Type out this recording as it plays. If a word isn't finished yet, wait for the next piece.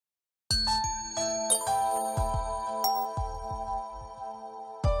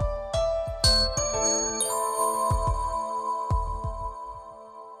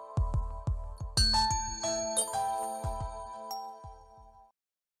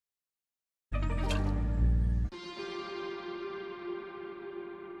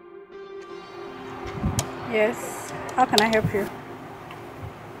Yes. How can I help you?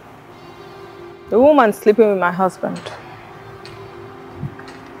 The woman sleeping with my husband.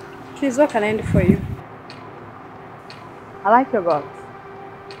 Please, what can I do for you? I like your guts.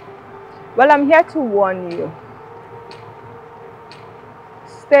 Well, I'm here to warn you.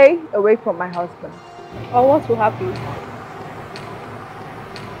 Stay away from my husband. Or what will happen?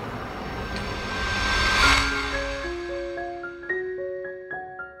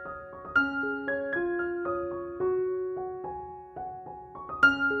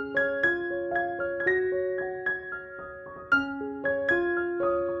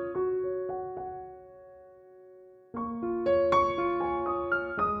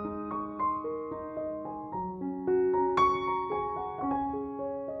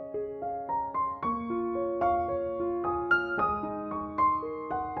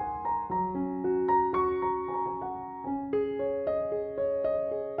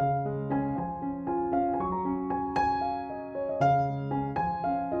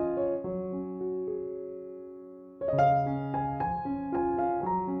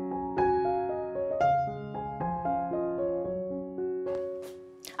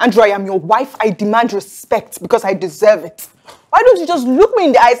 Andrew, I am your wife. I demand respect because I deserve it. Why don't you just look me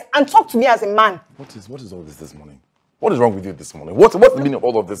in the eyes and talk to me as a man? What is all this morning? What is wrong with you this morning? What's the meaning of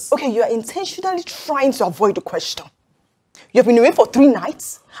all of this? Okay, you are intentionally trying to avoid the question. You have been away for 3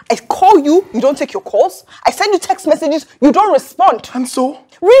 nights. I call you, you don't take your calls. I send you text messages, you don't respond. And so?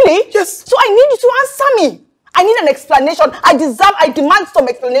 Really? Yes. So I need you to answer me. I need an explanation. I demand some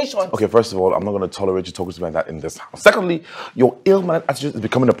explanation. Okay, first of all, I'm not going to tolerate you talking to me like that in this house. Secondly, your ill-mannered attitude is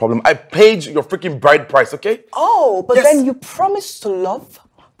becoming a problem. I paid your freaking bride price, okay? Oh, but then you promised to love,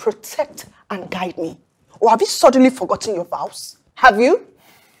 protect, and guide me. Or have you suddenly forgotten your vows? Have you?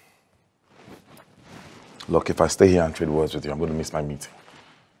 Look, if I stay here and trade words with you, I'm going to miss my meeting.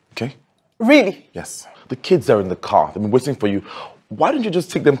 Okay? Really? Yes. The kids are in the car. They've been waiting for you. Why don't you just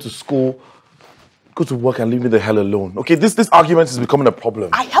take them to school, go to work, and leave me the hell alone? Okay, this argument is becoming a problem.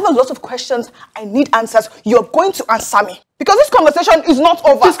 I have a lot of questions. I need answers. You're going to answer me. Because this conversation is not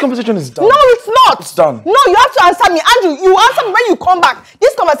over. This conversation is done. No, it's not. It's done. No, you have to answer me. Andrew, you answer me when you come back.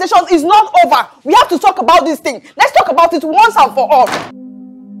 This conversation is not over. We have to talk about this thing. Let's talk about it once and for all.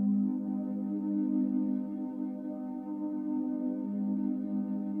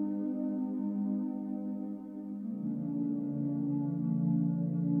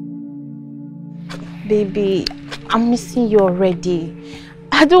 Baby, I'm missing you already.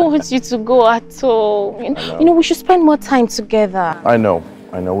 I don't want you to go at all. You know, we should spend more time together. I know,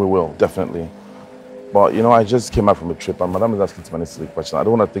 we will, definitely. But, you know, I just came back from a trip and Madam is asking too many silly questions. I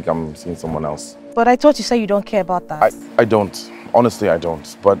don't want to think I'm seeing someone else. But I thought you said you don't care about that. I don't. Honestly, I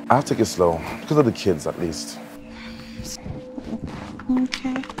don't. But I'll take it slow. Because of the kids, at least.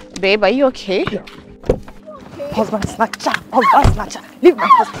 Okay. Babe, are you okay? Yeah. Husband snatcher, husband snatcher. Leave my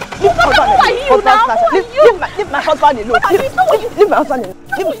husband. Leave my husband alone. Leave my husband alone.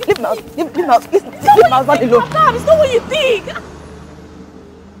 Leave my husband alone. Leave my husband alone. Stop, it's not what you think.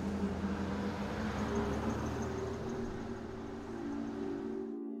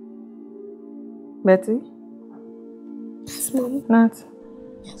 Betty? Yes, Mom. Nat?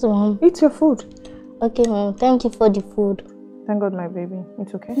 Yes, Mom. Eat your food. Okay, Mom. Thank you for the food. Thank God, my baby.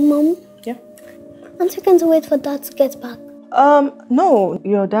 It's okay? Mom? Yeah? Aren't you going to wait for Dad to get back? No.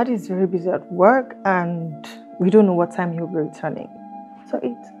 Your dad is very busy at work and we don't know what time he'll be returning. So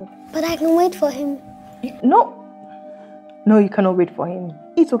eat. But I can wait for him. No. No, you cannot wait for him.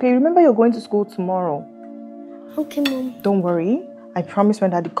 It's okay. Remember, you're going to school tomorrow. Okay, Mom. Don't worry. I promise when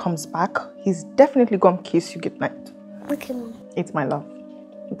Daddy comes back, he's definitely going to kiss you goodnight. Okay, Mom. It's my love.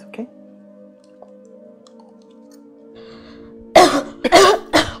 It's okay?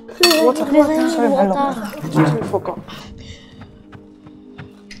 Water. Sorry, my love. I totally forgot.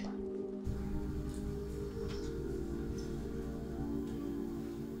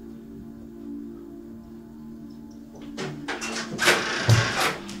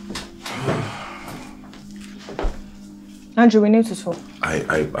 Andrew, we need to talk. I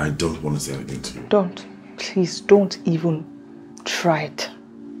don't want to say anything to you. Don't. Please, don't even try it.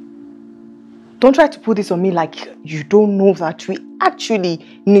 Don't try to put this on me like you don't know that we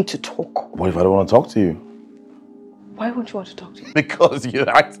actually need to talk. What if I don't want to talk to you? Why won't you want to talk to me? Because you're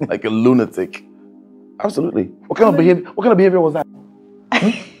acting like a lunatic. Absolutely. What kind of behavior was that?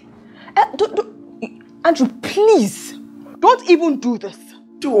 Andrew, please. Don't even do this.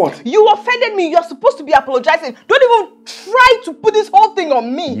 Do what? You offended me. You're supposed to be apologizing. Don't even try to put this whole thing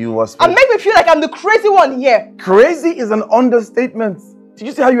on me. You were and make me feel like I'm the crazy one here. Crazy is an understatement. Did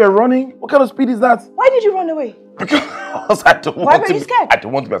you see how you were running? What kind of speed is that? Why did you run away? Because I don't Why were you scared? I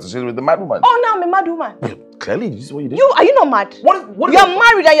don't want to be associated with the mad woman. Oh, now I'm a mad woman. Clearly, this is what you did. Are you not mad? What You're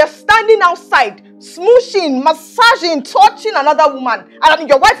married and you're standing outside, smooshing, massaging, touching another woman. And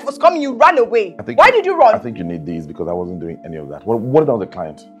your wife was coming, you ran away. Why did you run? I think you need these because I wasn't doing any of that. What about the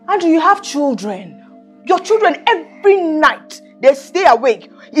client? Andrew, you have children. Your children every night, they stay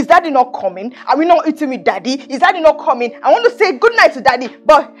awake. Is daddy not coming? Are we not eating with daddy? Is daddy not coming? I want to say good night to daddy.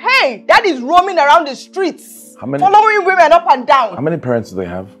 But hey, daddy's roaming around the streets. Following women up and down. How many parents do they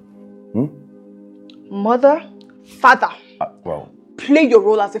have? Mother, father. Well, play your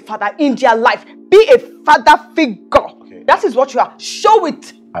role as a father in their life. Be a father figure. Okay. That is what you are. Show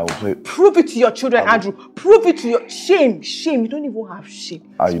it. I will play. Prove it to your children, Andrew. Prove it to your shame. You don't even have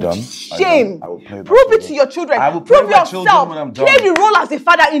shame. Are you done? Shame. I will play. Prove it to your children. I will play Prove with my children when I'm done. Play the role as a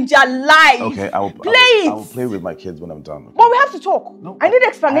father in their life. Okay, I will play it. I will play with my kids when I'm done. Okay? But we have to talk. No, I need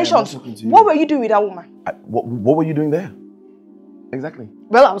explanations. What were you doing with that woman? What were you doing there? Exactly.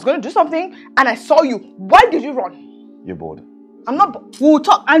 Well, I was going to do something and I saw you. Why did you run? You're bored. I'm not. We'll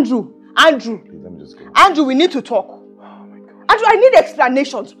talk, Andrew. Please, let me just go. Andrew, we need to talk. Oh my God. Andrew, I need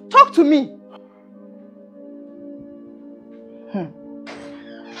explanations. Talk to me.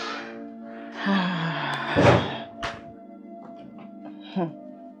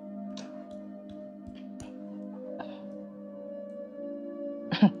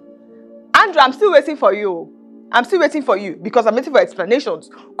 Andrew, I'm still waiting for you. I'm still waiting for you because I'm waiting for explanations.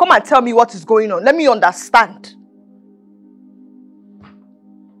 Come and tell me what is going on. Let me understand.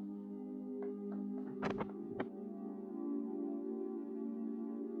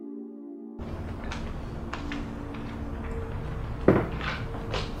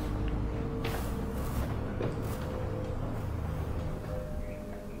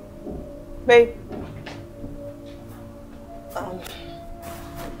 Babe.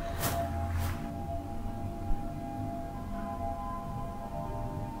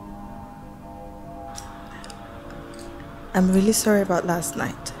 I'm really sorry about last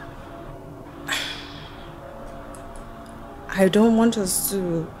night. I don't want us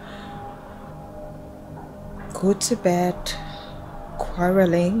to go to bed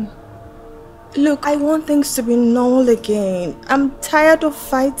quarreling. Look, I want things to be normal again. I'm tired of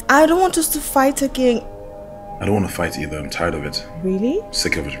fight. I don't want us to fight again. I don't want to fight either. I'm tired of it. Really?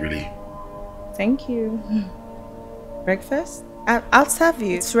 Sick of it, really. Thank you. Breakfast? I'll serve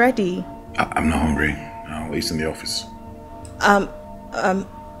you. It's ready. I'm not hungry. I'll eat in the office. I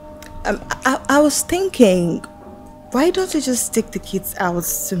was thinking, why don't you just take the kids out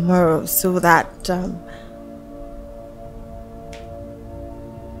tomorrow so that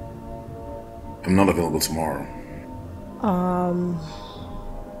I'm not available tomorrow.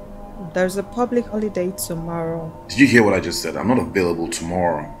 there's a public holiday tomorrow. Did you hear what I just said? I'm not available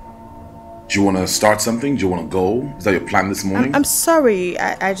tomorrow. Do you want to start something? Do you want to go? Is that your plan this morning? I'm sorry.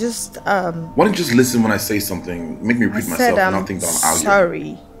 I just Why don't you just listen when I say something? Make me repeat myself and not think that I'm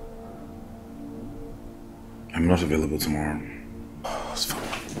arguing. Sorry. I'm not available tomorrow. It's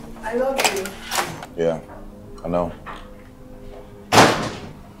fine. I love you. Yeah, I know.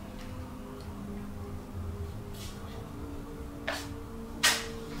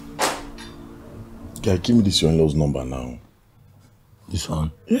 Guy, give me this your in-law's number now. This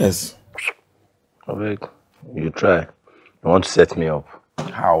one? Yes. Abeg, you try. You want to set me up.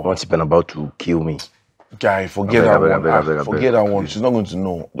 How? You want to be about to kill me. Guy, forget that one. Forget that one. She's not going to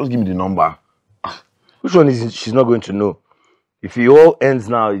know. Just give me the number. Which one is it she's not going to know? If it all ends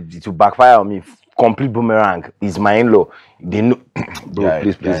now, it will backfire on me. Complete boomerang. Is my in-law. They know. Bro, Guy,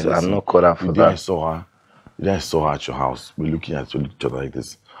 please, listen, I'm not caught up for the day that. I saw her at your house. We're looking at each other like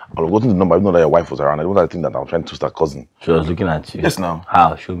this. I was gotten the number. I didn't know that your wife was around. I don't think that I was trying to start cousin. She was looking at you. Yes, now.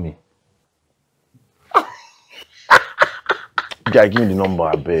 How? Show me. Guy, give me the number,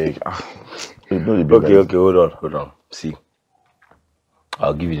 I beg. Okay, hold on. See,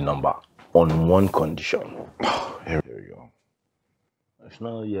 I'll give you the number on one condition. Here we go. It's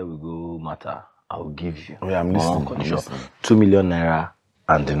not here we go matter. I'll give you. Oh, yeah, I'm listening. One condition. 2 million naira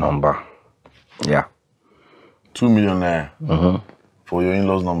and the number. Yeah. 2 million naira. For your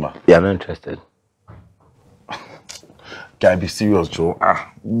in-law's number. Yeah, I'm not interested. Guy, be serious, Joe.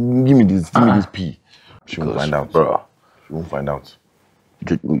 Give me this P. She won't find out, bro. She won't find out.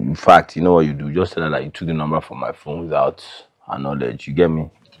 In fact, you know what you do? Just tell her that you took the number from my phone without her knowledge. You get me?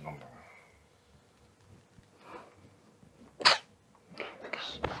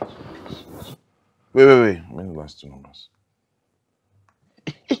 Wait. I mean the last two numbers.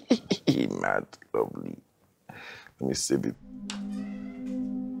 Mad, lovely. Let me save it.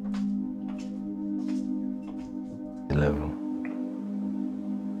 11.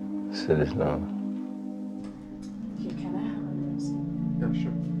 say this now. Can I have this? Yeah,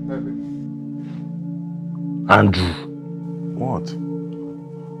 sure. Andrew. What?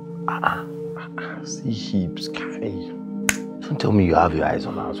 See heaps, guy. Don't tell me you have your eyes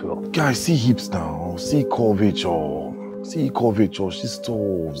on her as well. Guys, see hips now. See curvature. See curvature. She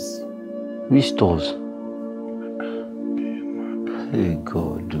stoves. Which stores? Hey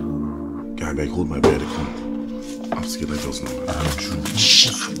God, dude. Guy, beg, hold my bed. Come. I'm scared like girls now. Andrew.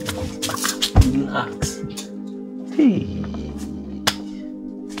 Relax. Hey.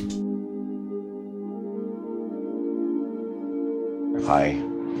 Hi.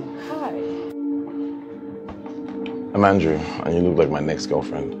 Hi. I'm Andrew, and you look like my next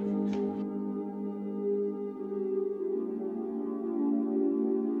girlfriend.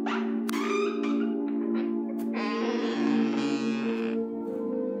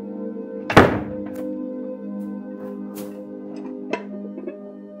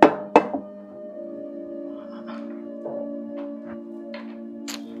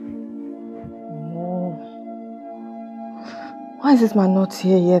 Why is this man not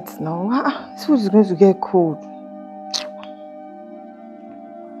here yet now? This food is going to get cold.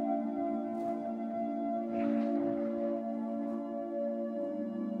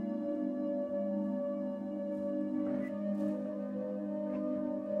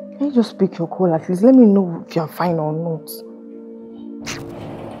 Can you just pick your call at least? Let me know if you're fine or not.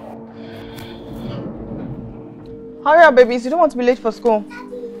 Hurry up, babies. You don't want to be late for school.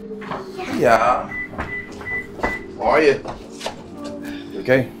 Yeah. How are you?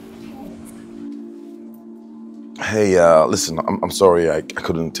 Okay. Hey, listen, I'm sorry I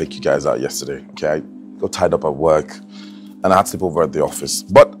couldn't take you guys out yesterday, okay? I got tied up at work and I had to sleep over at the office.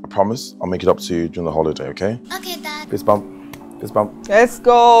 But I promise I'll make it up to you during the holiday, okay? Okay, Dad. Fist bump. Fist bump. Let's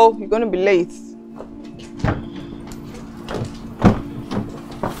go. You're going to be late.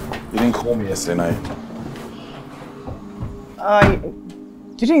 You didn't call me yesterday night.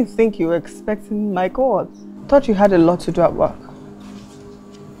 You didn't think you were expecting my call? Thought you had a lot to do at work.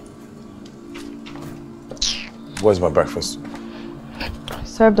 Where's my breakfast?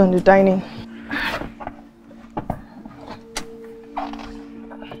 Served on the dining.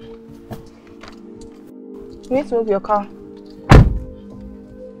 You need to move your car.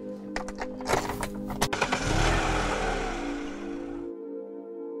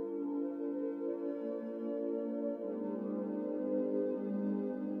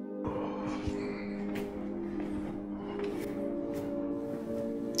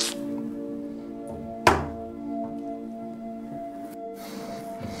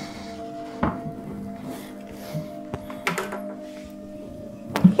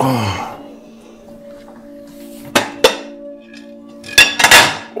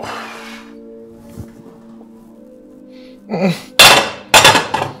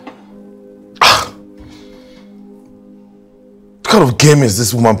 What kind of game is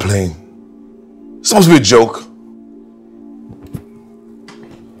this woman playing? It's supposed to be a joke.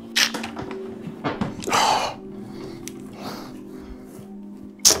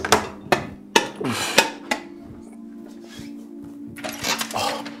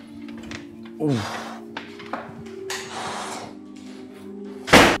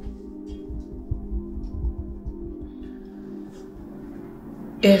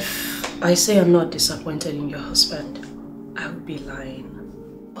 If I say I'm not disappointed in your husband, I would be lying.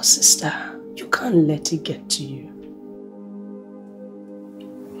 But sister, you can't let it get to you.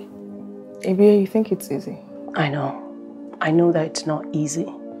 Abia, you think it's easy? I know. I know that it's not easy.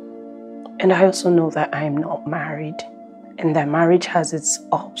 And I also know that I am not married. And that marriage has its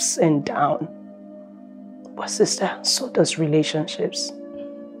ups and downs. But sister, so does relationships.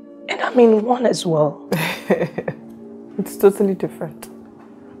 And I'm in one as well. It's totally different.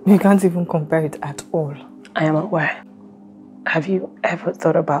 You can't even compare it at all. I am aware. Have you ever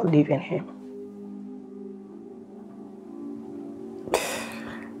thought about leaving him?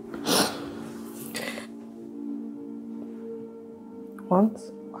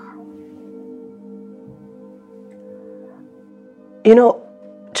 Once? You know,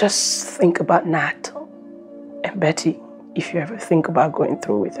 just think about Nat and Betty if you ever think about going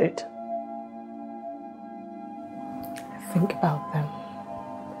through with it. Think about them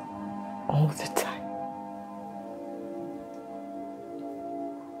all the time.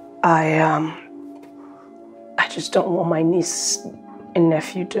 I just don't want my niece and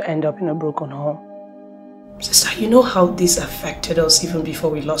nephew to end up in a broken home. Sister, you know how this affected us even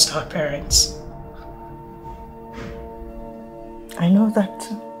before we lost our parents. I know that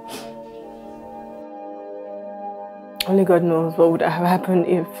too. Only God knows what would have happened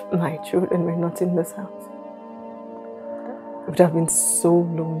if my children were not in this house. would have been so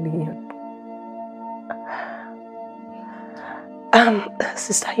lonely.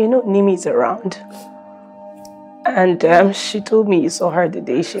 Sister, you know Nimi's around. And she told me you saw her the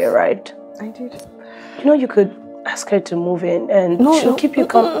day she arrived. I did. You know, you could ask her to move in and she'll keep you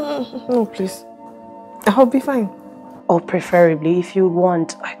company. No, please. I'll be fine. Or preferably, if you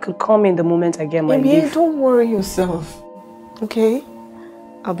want, I could come in the moment I get my leave. Don't worry yourself. Okay?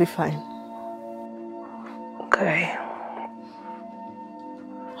 I'll be fine. Okay.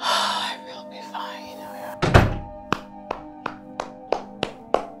 I will be fine.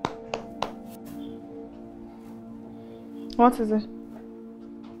 What is it?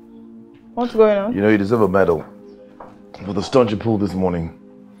 What's going on? You know, you deserve a medal for the stunt you pulled this morning.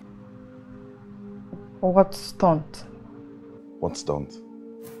 What stunt? What stunt?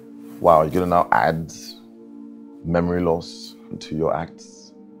 Wow, you're gonna now add memory loss to your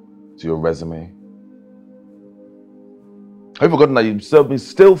acts, to your resume. Have you forgotten that you served me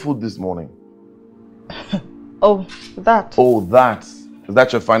stale food this morning? Oh, that. Oh, that. Is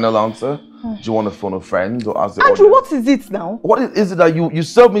that your final answer? Do you want to phone a friend or ask the Andrew, audience? what is it now? What is it that you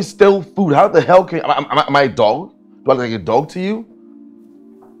served me stale food? How the hell can you, am I a dog? Do I look like a dog to you?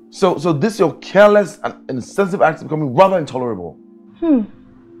 So this your careless and insensitive act is becoming rather intolerable.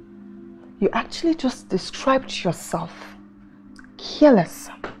 You actually just described yourself. Careless,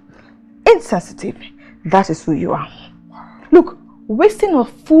 insensitive. That is who you are. Look, wasting of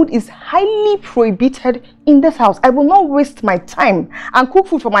food is highly prohibited in this house. I will not waste my time and cook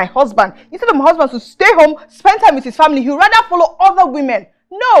food for my husband. Instead of my husband to stay home, spend time with his family, he would rather follow other women.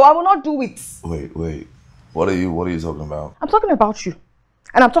 No, I will not do it. Wait. What are you talking about? I'm talking about you.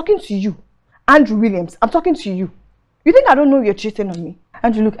 And I'm talking to you. Andrew Williams, I'm talking to you. You think I don't know you're cheating on me?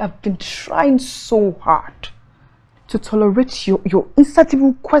 Andrew, look, I've been trying so hard to tolerate your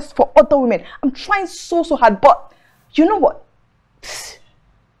insatiable quest for other women. I'm trying so hard, but you know what?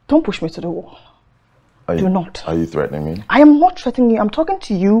 Don't push me to the wall. Do not. Are you threatening me? I am not threatening you. I'm talking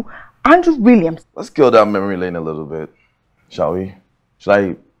to you, Andrew Williams. Let's go down memory lane a little bit, shall we? Should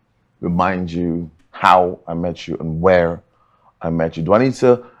I remind you how I met you and where I met you? Do I need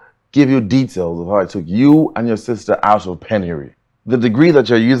to give you details of how I took you and your sister out of penury? The degree that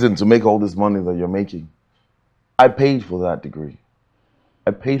you're using to make all this money that you're making, I paid for that degree.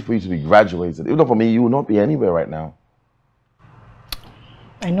 I paid for you to be graduated. If not for me, you would not be anywhere right now.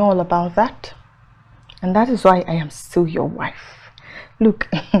 I know all about that. And that is why I am still your wife. Look,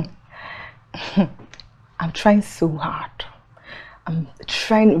 I'm trying so hard. I'm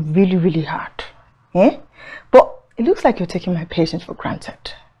trying really, really hard. But it looks like you're taking my patience for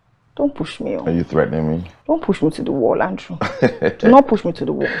granted. Don't push me. Are you threatening me? Don't push me to the wall, Andrew. Do not push me to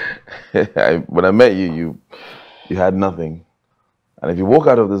the wall. When I met you, you had nothing. And if you walk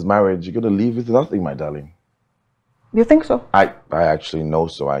out of this marriage, you're going to leave with nothing, my darling. You think so? I actually know,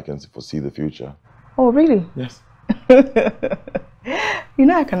 so I can foresee the future. Oh, really? Yes. You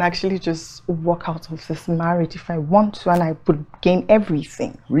know, I can actually just walk out of this marriage if I want to, and I would gain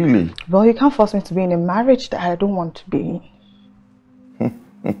everything. Really? Well, you can't force me to be in a marriage that I don't want to be in.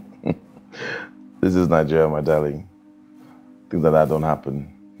 This is Nigeria, my darling. Things like that don't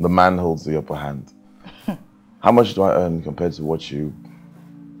happen. The man holds the upper hand. How much do I earn compared to what you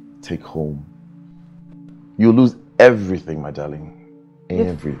take home? You lose everything, my darling.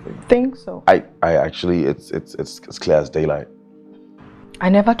 Everything. You think so? I actually, it's clear as daylight. I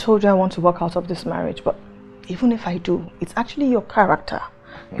never told you I want to walk out of this marriage, but even if I do, it's actually your character,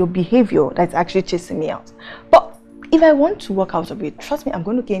 your behavior that's actually chasing me out. But if I want to walk out of it, trust me, I'm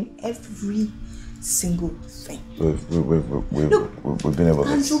going to gain every single thing. We've been able to.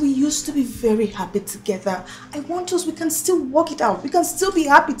 Andrew, we used to be very happy together. I want us, we can still work it out. We can still be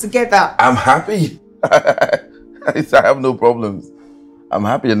happy together. I'm happy. I have no problems. I'm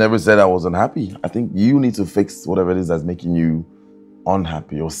happy. I never said I wasn't happy. I think you need to fix whatever it is that's making you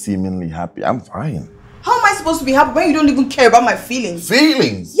unhappy or seemingly happy. I'm fine. How am I supposed to be happy when you don't even care about my feelings?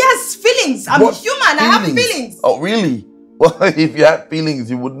 Feelings? Yes, feelings. I'm a human. I have feelings. Oh, really? Well, if you had feelings,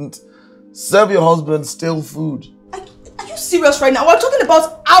 you wouldn't serve your husband stale food. Are you serious right now? We're talking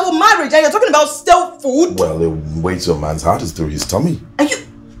about our marriage and you're talking about stale food? Well, the way to a man's heart is through his tummy. Are you...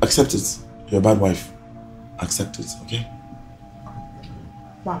 Accept it. You're a bad wife. Accept it, okay?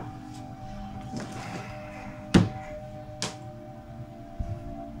 Wow.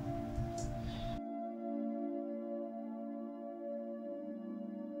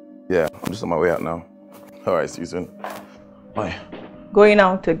 Yeah, I'm just on my way out now. All right, see you soon. Bye. Going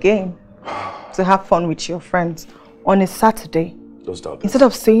out again to have fun with your friends on a Saturday. Don't start this. Instead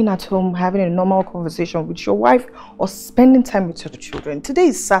of staying at home, having a normal conversation with your wife or spending time with your children. Today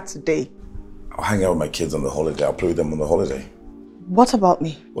is Saturday. I'll hang out with my kids on the holiday. I'll play with them on the holiday. What about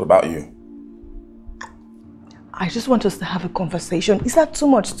me? What about you? I just want us to have a conversation. Is that too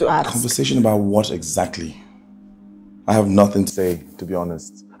much to ask? Conversation about what exactly? I have nothing to say, to be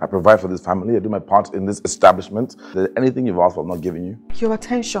honest. I provide for this family. I do my part in this establishment. There's anything you've asked for, I'm not giving you. Your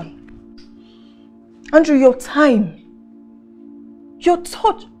attention. Andrew, your time. Your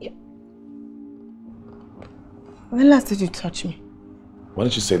touch. When last did you touch me? Why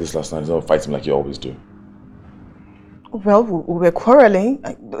didn't you say this last night? Instead of fighting like you always do. Well, we were quarreling.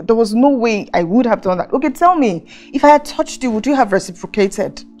 There was no way I would have done that. Okay, tell me. If I had touched you, would you have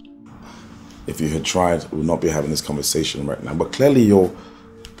reciprocated? If you had tried, we would not be having this conversation right now. But clearly your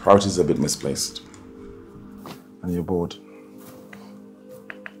priorities are a bit misplaced. And you're bored.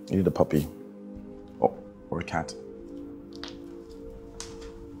 You need a puppy. Oh, or a cat.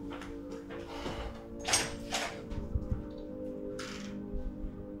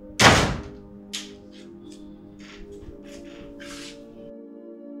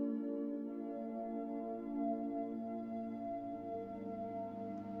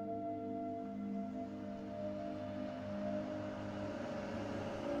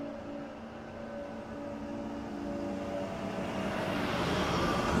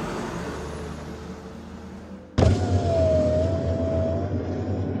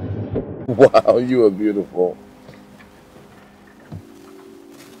 Wow, you are beautiful.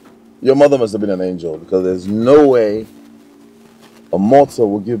 Your mother must have been an angel, because there's no way a mortal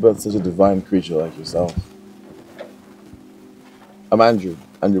will give birth to such a divine creature like yourself. I'm Andrew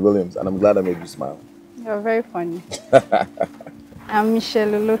Williams, and I'm glad I made you smile. You're very funny. I'm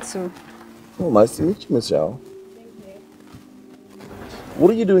Michelle Olotu. Oh, nice to meet you, Michelle. Thank you.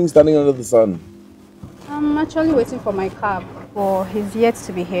 What are you doing standing under the sun? I'm actually waiting for my cab, but he's yet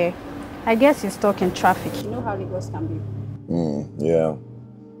to be here. I guess he's stuck in traffic. You know how Lagos can be. Yeah.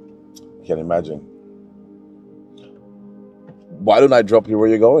 I can imagine. Why don't I drop you where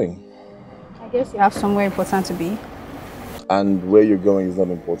you're going? I guess you have somewhere important to be. And where you're going is not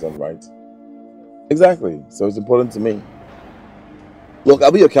important, right? Exactly. So it's important to me. Look,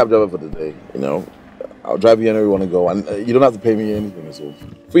 I'll be your cab driver for the day, you know. I'll drive you anywhere you want to go, and you don't have to pay me anything at all.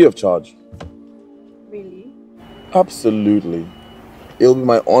 Free of charge. Really? Absolutely. It'll be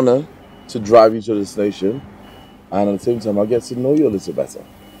my honor to drive you to the station, and at the same time I'll get to know you a little better.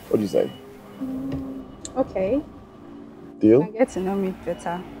 What do you say? Okay. Deal? I get to know me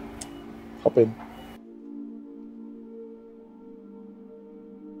better. Hop in.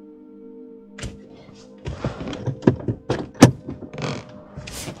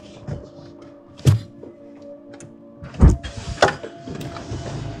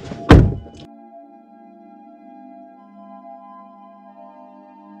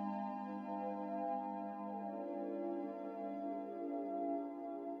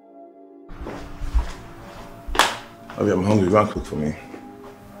 Okay, I'm hungry. Go and cook for me.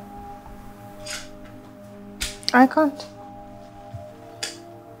 I can't.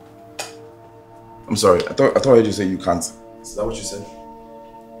 I'm sorry. I thought I heard you say you can't. Is that what you said?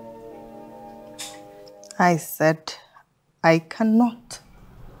 I said I cannot.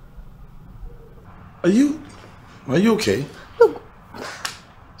 Are you okay? Look.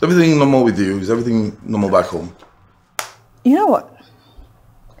 Is everything normal with you? Is everything normal back home? You know what?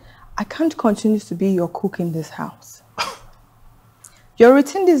 I can't continue to be your cook in this house. Your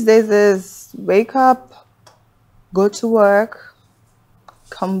routine these days is wake up, go to work,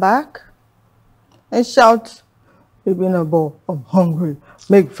 come back, and shout, "Baby in a bowl, I'm hungry,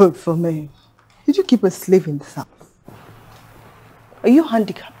 make food for me." Did you keep a slave in this house? Are you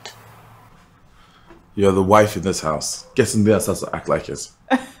handicapped? You're the wife in this house. Get in there and start to act like it.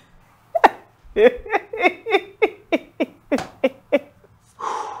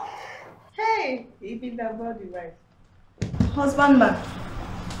 Hey, even that body right. Husbandman.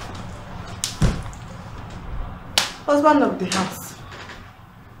 Husband of the house.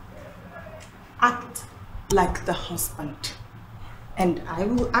 Act like the husband. And I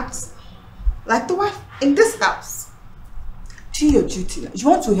will act like the wife in this house. Do your duty. You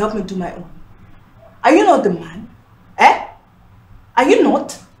want to help me do my own? Are you not the man? Eh? Are you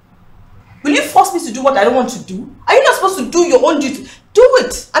not? Will you force me to do what I don't want to do? Are you not supposed to do your own duty? Do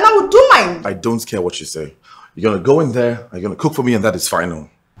it, and I will do mine. I don't care what you say. You're gonna go in there, you're gonna cook for me, and that is final.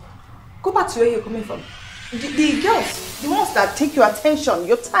 Go back to where you're coming from. The girls, the ones that take your attention,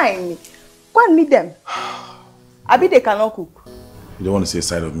 your time, go and meet them. Abi they cannot cook. You don't want to see a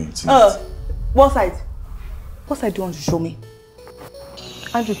side of me tonight. What side? What side do you want to show me?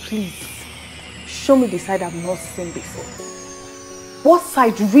 Andrew, please, show me the side I've not seen before. What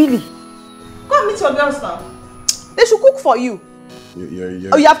side, really? Go and meet your girls now. They should cook for you.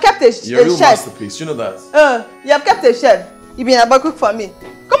 You're you have kept a you're a real chef. masterpiece, you know that? You have kept a chef. You been about cook for me.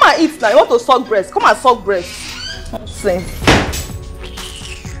 Come and eat now. You want to suck breast? Come and suck breast. Nonsense.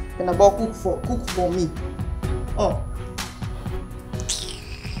 Been about cook for me. Oh.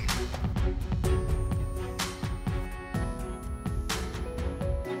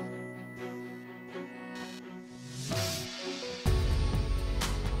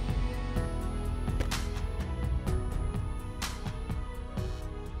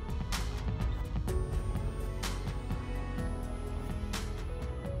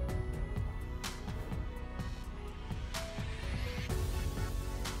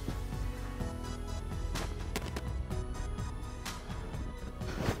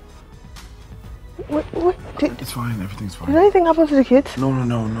 What? It's fine. Everything's fine. Did anything happen to the kids? No.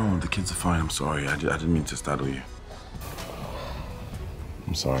 The kids are fine. I'm sorry. I didn't mean to startle you.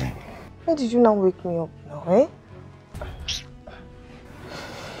 I'm sorry. Why did you not wake me up now, eh?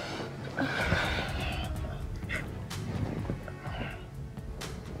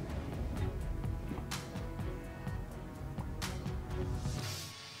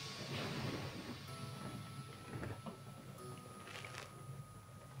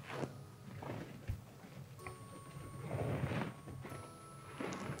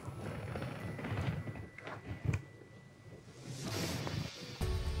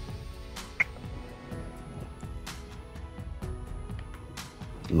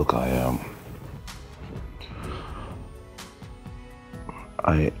 Look, I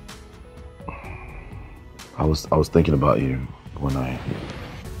was thinking about you when I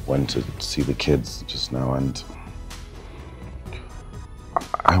went to see the kids just now, and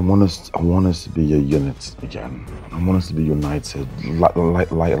I want us to be a unit again. I want us to be united,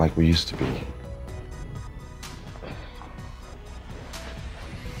 like we used to be.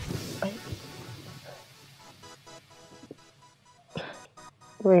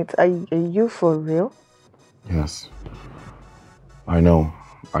 Wait, are you for real? Yes. I know.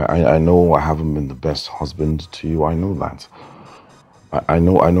 I know I haven't been the best husband to you. I know that. I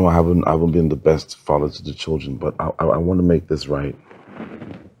know I haven't been the best father to the children, but I want to make this right.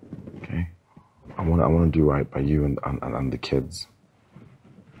 Okay? I want to do right by you and the kids.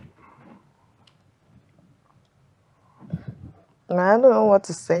 I don't know what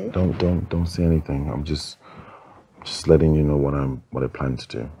to say. Don't say anything. I'm just letting you know what I plan to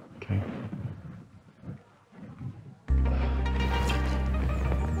do. Okay?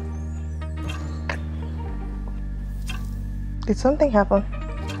 Did something happen?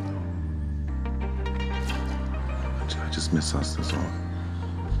 I just miss us, that's all.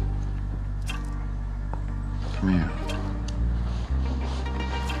 Come here.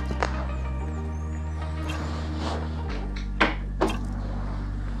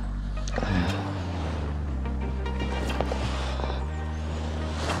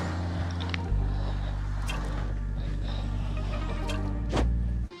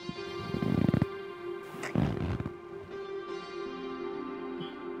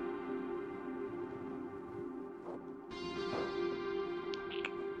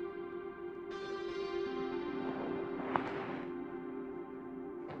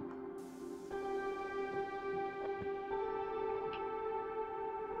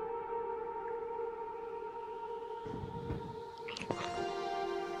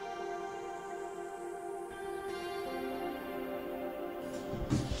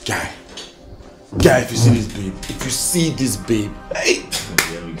 Guy, if you see this babe, hey!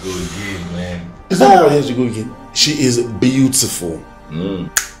 Here we go again, man. It's not about here to go again. She is beautiful.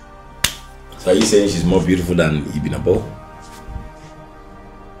 So are you saying she's more beautiful than Ibinabo?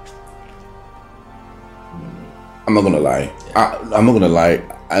 I'm not gonna lie. I'm not gonna lie.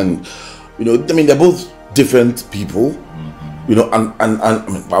 And you know, I mean, they're both different people. You know, and I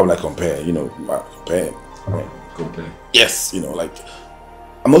mean, why would I compare? You know, compare. Compare. Yes, you know, like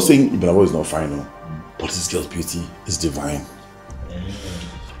I'm not saying Ibinabo is not final, but this girl's beauty is divine.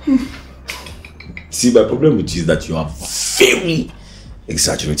 See, my problem with you is that you are very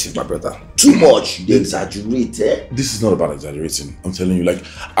exaggerative, my brother. Too much. You exaggerate, eh? This is not about exaggerating. I'm telling you, like,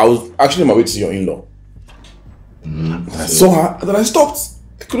 I was actually on my way to see your in-law. And I saw her, and then I stopped.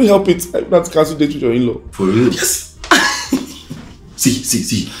 I couldn't help it. I had to cancel date with your in-law. For real? Yes.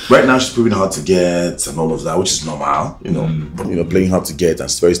 See. Right now she's proving hard to get and all of that, which is normal, you know. But you know, playing hard to get and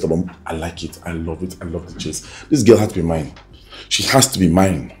she's very stubborn. I like it. I love it. I love the chase. This girl has to be mine. She has to be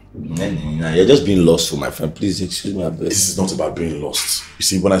mine. Nah, you're just being lost, for my friend. Please excuse me. This is not about being lost. You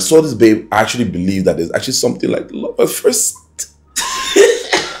see, when I saw this babe, I actually believed that there's actually something like love at first sight.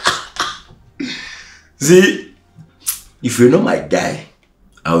 See, if you're not my guy,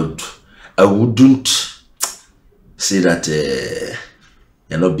 I wouldn't say that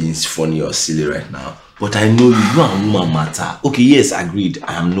you're not being funny or silly right now. But I know you and woman matter. Okay, yes, agreed.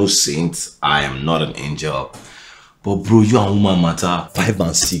 I am no saint. I am not an angel. But bro, you and woman matter 5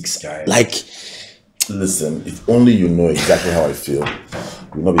 and 6. Guys. Like, listen, if only you know exactly how I feel,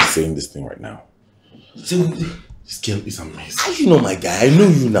 you'll not be saying this thing right now. so, This girl is amazing. how you know my guy? I know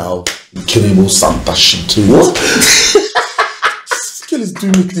you now. Incredible Santa shit. What? This girl is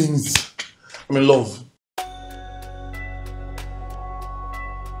doing me things. I'm in love.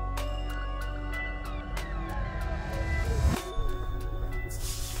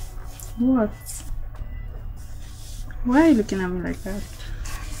 What? Why are you looking at me like that?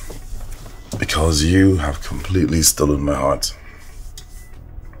 Because you have completely stolen my heart.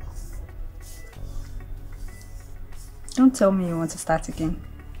 Don't tell me you want to start again.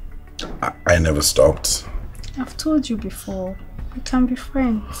 I never stopped. I've told you before, we can be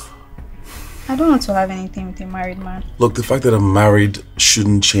friends. I don't want to have anything with a married man. Look, the fact that I'm married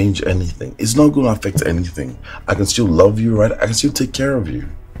shouldn't change anything. It's not going to affect anything. I can still love you, right? I can still take care of you.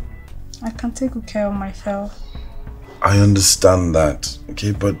 I can take good care of myself. I understand that,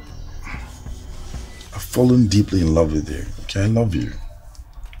 okay? But I've fallen deeply in love with you, okay? I love you.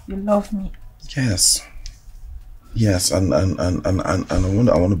 You love me. Yes. Yes, and I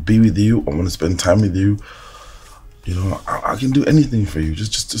want to be with you. I want to spend time with you. You know, I can do anything for you.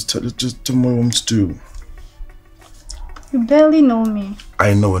 Just tell me what I want to do. You barely know me.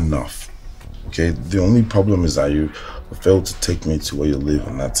 I know enough. Okay, the only problem is that you failed to take me to where you live,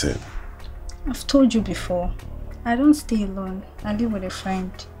 and that's it. I've told you before, I don't stay alone. I live with a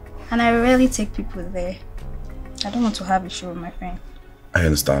friend. And I rarely take people there. I don't want to have issue with my friend. I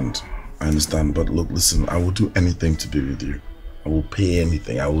understand, but look, listen, I will do anything to be with you. I will pay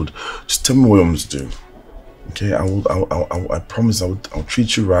anything. I would, just tell me what you want to do. Okay, I promise I'll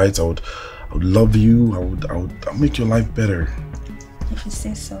treat you right. I would love you. I'll make your life better. If you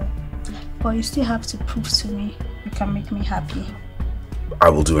say so. But you still have to prove to me you can make me happy. I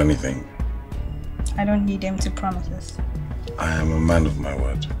will do anything. I don't need empty promises. I am a man of my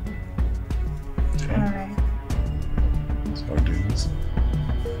word. Okay? Alright. So I'll do this.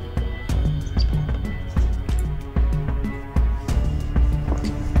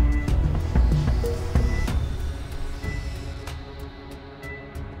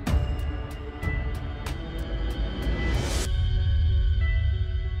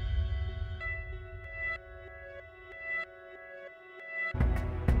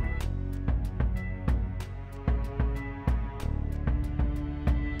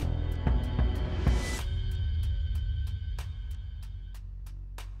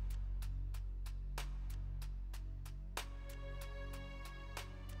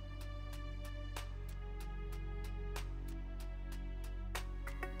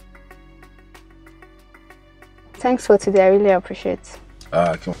 Thanks for today, I really appreciate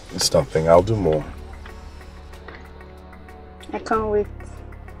it. It's nothing, I'll do more. I can't wait.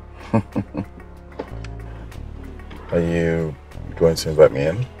 Are you going to invite me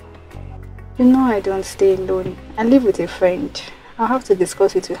in? You know I don't stay alone. I live with a friend. I'll have to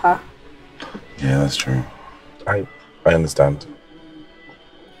discuss it with her. Yeah, that's true. I understand.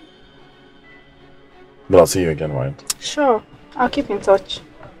 But I'll see you again, right? Sure, I'll keep in touch.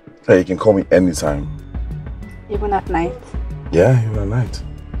 Hey, you can call me anytime. Even at night? Yeah, even at night.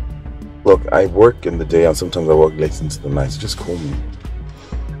 Look, I work in the day and sometimes I work late into the night, so just call me.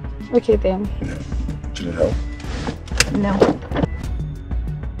 Okay then. Yeah. Do you need help? No.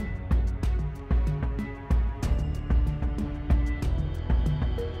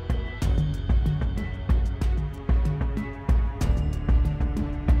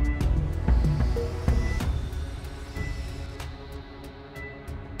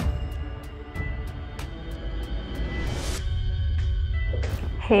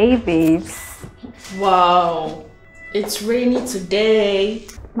 Hey babes. Wow, it's rainy today.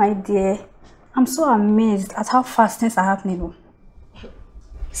 My dear, I'm so amazed at how fast things are happening.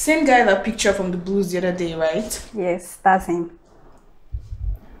 Same guy that picture from the blues the other day, right? Yes, that's him.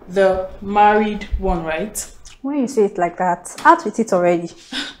 The married one, right? When you say it like that, out with it already.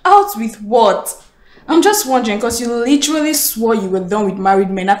 Out with what? I'm just wondering because you literally swore you were done with married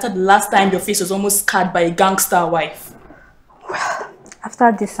men after the last time your face was almost scarred by a gangster wife. Well,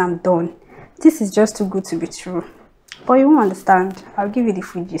 after this I'm done. This is just too good to be true. But you won't understand. I'll give you the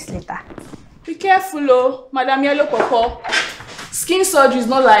full gist later. Be careful, oh, Madam Yellow Popo. Skin surgery is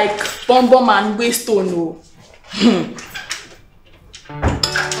not like bomb bomb and waste stone, oh.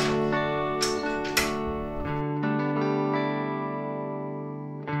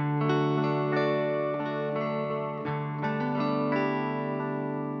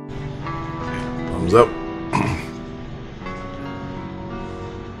 Thumbs up.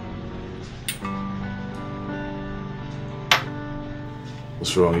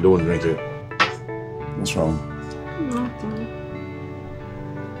 What's wrong? You don't want to drink it? What's wrong? Nothing.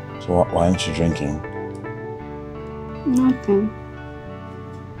 So why aren't you drinking? Nothing.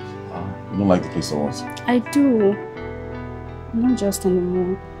 You don't like the place so much? I do. Not just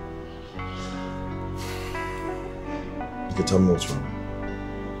anymore. You can tell me what's wrong.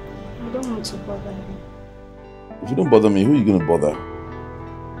 I don't want to bother you. If you don't bother me, who are you going to bother?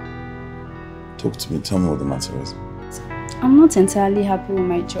 Talk to me. Tell me what the matter is. I'm not entirely happy with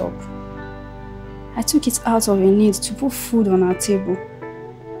my job. I took it out of a need to put food on our table.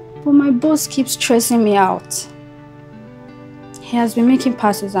 But my boss keeps stressing me out. He has been making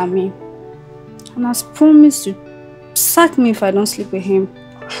passes at me and has promised to sack me if I don't sleep with him.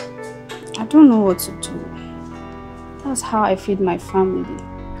 I don't know what to do. That's how I feed my family.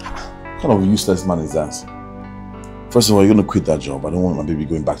 What kind of useless man is that? First of all, you're going to quit that job. I don't want my baby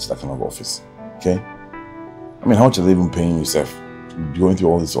going back to that kind of office. Okay? I mean, how much are they even paying yourself? Going through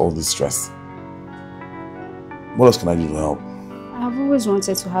all this stress. What else can I do to help? I've always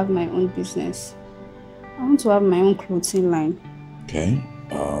wanted to have my own business. I want to have my own clothing line. Okay.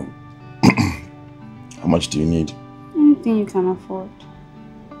 How much do you need? Anything you can afford.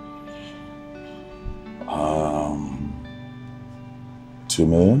 2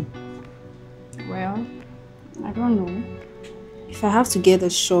 million? Well, I don't know. If I have to get a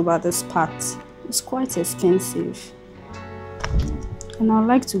shop at this part, it's quite expensive. And I'd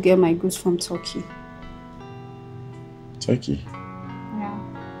like to get my goods from Turkey. Turkey? Yeah.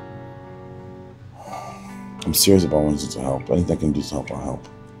 I'm serious about wanting to help. Anything I can do to help, I'll help.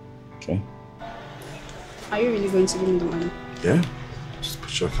 Okay? Are you really going to give me the money? Yeah. Just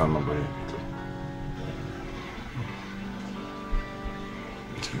put your account number in.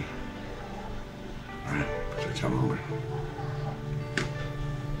 Okay. Alright, put your account number.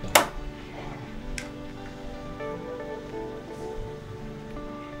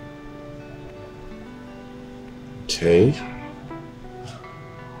 Okay.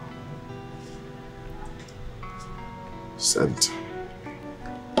 Sent.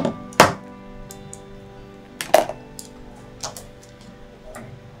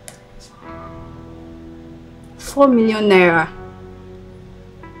 ₦4 million.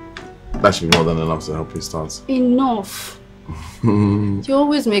 That should be more than enough to help you start. Enough. You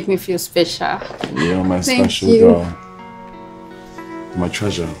always make me feel special. You're my Thank special you. girl. My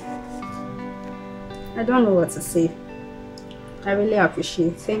treasure. I don't know what to say. I really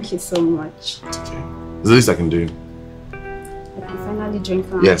appreciate it. Thank you so much. It's okay. It's the least I can do. I can finally drink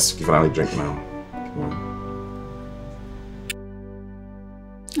now. Yes, you can finally drink now. Come on.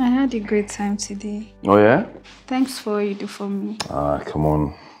 I had a great time today. Oh yeah? Thanks for what you do for me. Come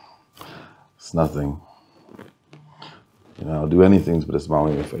on. It's nothing. You know, I'll do anything to put a smile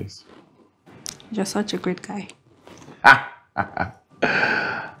on your face. You're such a great guy.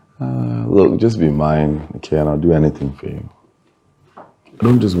 Look, just be mine, okay? And I'll do anything for you. I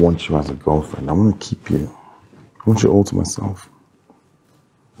don't just want you as a girlfriend. I want to keep you. I want you all to myself.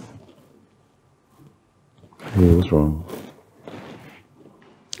 Hey, what's wrong?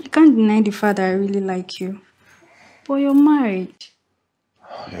 I can't deny the fact that I really like you. But you're married.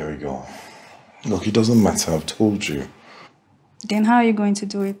 Here we go. Look, it doesn't matter. I've told you. Then how are you going to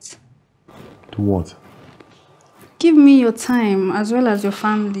do it? Do what? Give me your time as well as your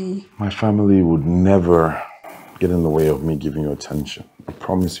family. My family would never get in the way of me giving you attention. I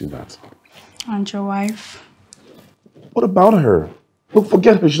promise you that. And your wife? What about her? Look,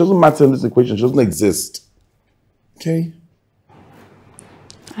 forget her. She doesn't matter in this equation. She doesn't exist. Okay?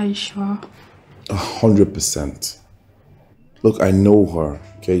 Are you sure? 100%. Look, I know her.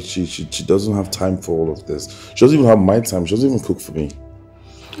 Okay? She doesn't have time for all of this. She doesn't even have my time. She doesn't even cook for me.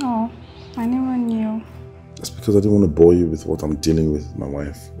 Oh, I never knew. That's because I didn't want to bore you with what I'm dealing with my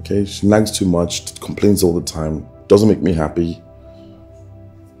wife. Okay? She nags too much, complains all the time, doesn't make me happy.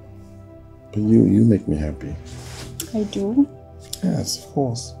 But you make me happy. I do? Yes, of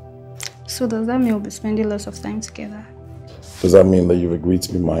course. So does that mean we'll be spending lots of time together? Does that mean that you've agreed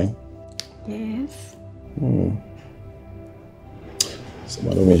to be mine? Yes. So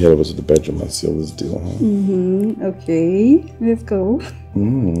why don't we head over to the bedroom and seal this deal, huh? Okay. Let's go.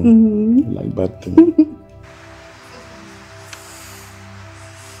 Like bad thing.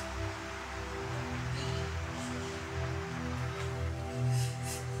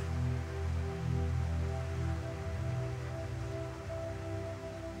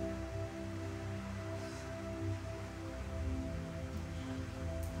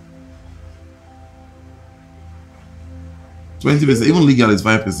 %, even legal is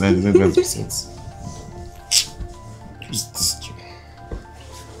 5%, it's not 20%.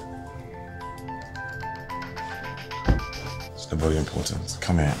 She's never somebody important.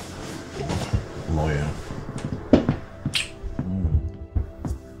 Come here. Lawyer.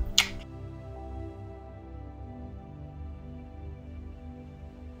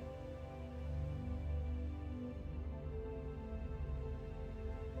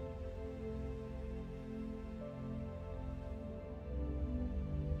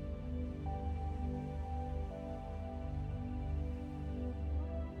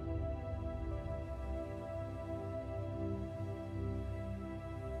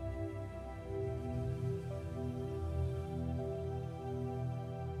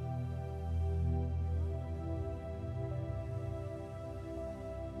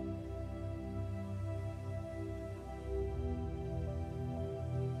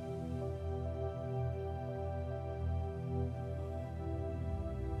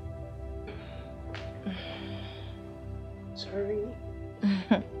 Sorry.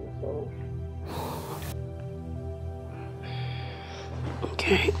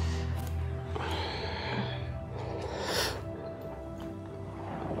 Okay.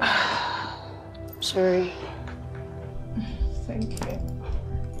 Sorry. Thank you.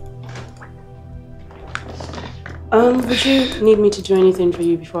 Would you need me to do anything for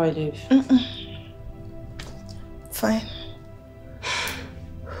you before I leave? Fine.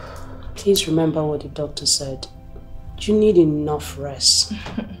 Please remember what the doctor said. You need enough rest.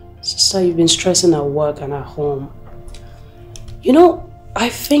 Sister, you've been stressing at work and at home. You know, I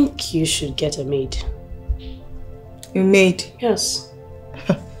think you should get a maid. A maid? Yes.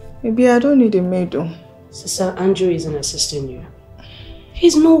 Maybe I don't need a maid though. Sister, Andrew isn't assisting you.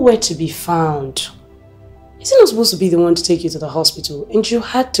 He's nowhere to be found. Is he not supposed to be the one to take you to the hospital? And you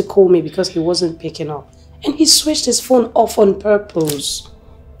had to call me because he wasn't picking up. And he switched his phone off on purpose.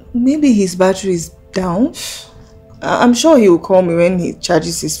 Maybe his battery is down. I'm sure he will call me when he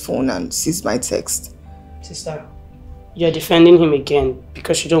charges his phone and sees my text. Sister, you're defending him again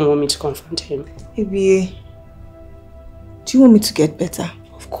because you don't want me to confront him. Maybe. Do you want me to get better?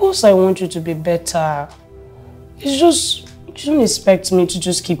 Of course I want you to be better. It's just, you don't expect me to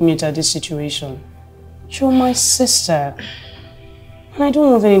just keep mute at this situation. You're my sister. And I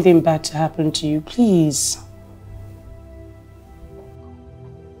don't want anything bad to happen to you, please.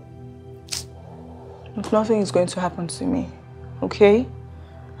 Look, nothing is going to happen to me, okay?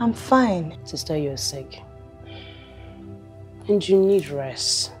 I'm fine. Sister, you're sick. And you need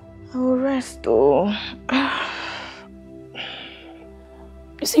rest. I will rest though.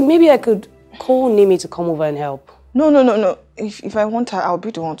 You see, maybe I could call Nimi to come over and help. No. If I want her, I'll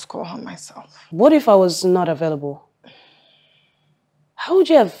be the one to call her myself. What if I was not available? How would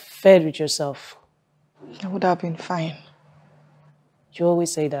you have fared with yourself? I would have been fine. You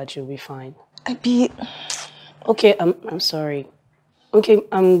always say that you'll be fine. Okay, I'm sorry. Okay,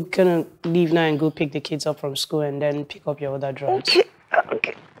 I'm gonna leave now and go pick the kids up from school and then pick up your other drugs.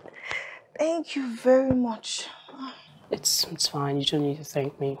 Okay. Thank you very much. It's fine. You don't need to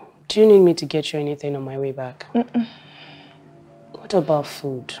thank me. Do you need me to get you anything on my way back? What about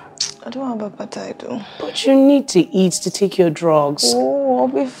food? I don't have appetite though. But you need to eat to take your drugs. Oh, I'll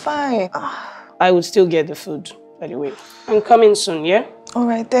be fine. I would still get the food, by the way. I'm coming soon, yeah? All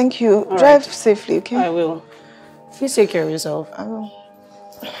right, thank you. All Drive right. safely, okay? I will. Please take care of yourself. I will.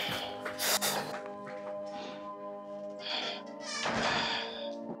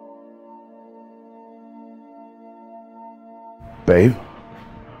 Babe?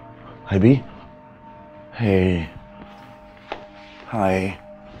 Hi, B? Hey. Hi.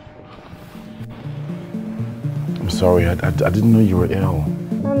 I'm sorry, I didn't know you were ill.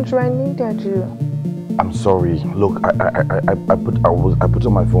 Andrew, I needed you. I'm sorry. Look, I put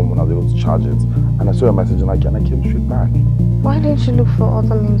on my phone when I was able to charge it, and I saw your message and I came straight back. Why didn't you look for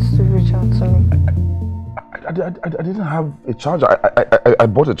other means to reach out to me? I didn't have a charger. I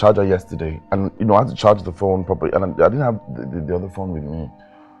bought a charger yesterday, and I had to charge the phone properly, and I didn't have the other phone with me.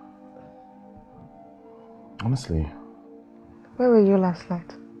 Honestly. Where were you last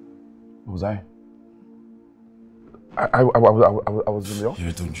night? Where was I? I was in the office.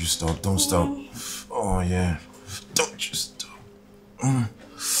 Yeah, don't you stop. Don't stop. Oh, yeah. Don't you stop. I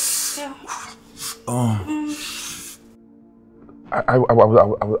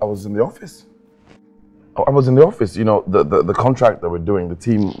was in the office. I was in the office. The contract that we're doing, the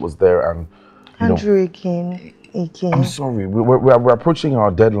team was there, and Andrew again. I'm sorry. We're approaching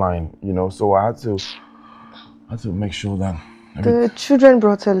our deadline. So I had to make sure that the children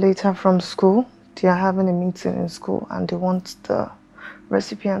brought a letter from school. They are having a meeting in school, and they want the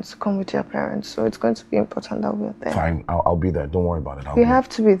recipients to come with their parents. So it's going to be important that we're there. Fine, I'll be there. Don't worry about it. We have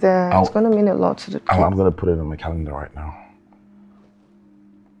to be there. It's going to mean a lot to the kids. I'm going to put it on my calendar right now.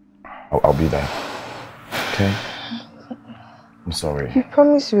 I'll be there. Okay? I'm sorry. You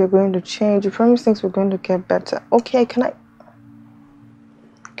promised you were going to change. You promised things were going to get better. Okay, can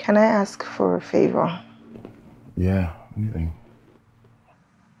I ask for a favor? Yeah, anything.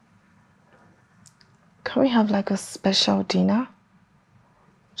 Can we have like a special dinner?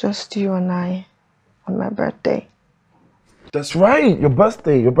 Just you and I on my birthday. That's right. Your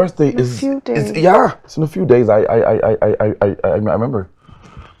birthday. Your birthday is. A few days. It's in a few days. I remember.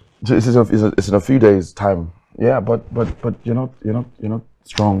 It's in a few days time. Yeah, but you're not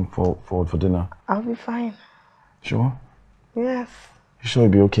strong for dinner. I'll be fine. Sure. Yes. You sure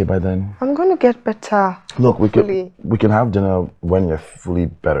you'll be okay by then? I'm gonna get better. Look, we can have dinner when you're fully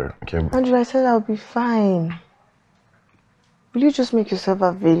better. Okay. Angela, I said I'll be fine. Will you just make yourself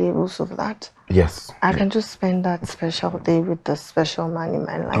available so that Yes. I can just spend that special day with the special man in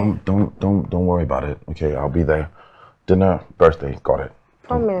my life? Don't worry about it. Okay, I'll be there. Dinner, birthday, got it.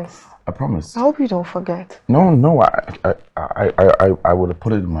 Promise. I promise. I hope you don't forget. No, I would have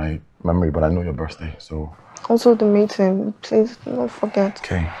put it in my memory, but I know your birthday, so. Also the meeting, please don't forget.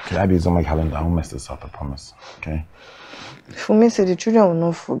 Okay, Abby is on my calendar. I won't mess this up, I promise. Okay. If we miss it, the children will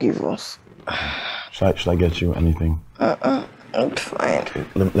not forgive us. Should I get you anything? I'm fine. Okay,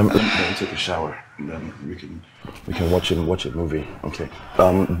 let me take a shower, and then we can watch a movie. Okay.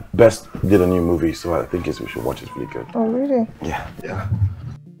 Best did a new movie, so I think we should watch it. It's really good. Oh really? Yeah.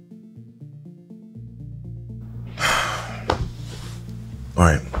 All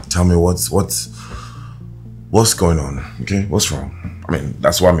right, tell me what's going on? Okay, what's wrong? I mean,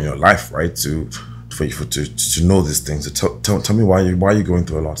 that's why I'm in your life, right? To know these things. Tell me why you're going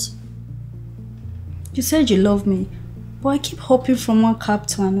through a lot. You said you love me, but I keep hopping from one cab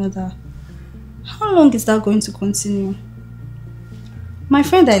to another. How long is that going to continue? My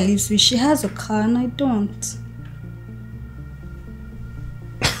friend I live with, she has a car and I don't.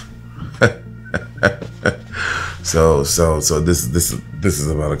 So this is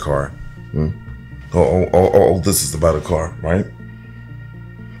about a car. Oh, this is about a car, right?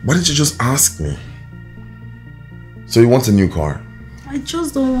 Why didn't you just ask me? So you want a new car? I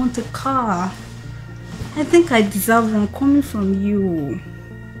just don't want a car. I think I deserve one coming from you.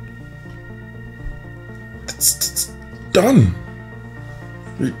 It's done.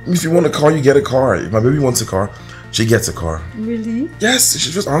 If you want a car, you get a car. If my baby wants a car, she gets a car. Really? Yes,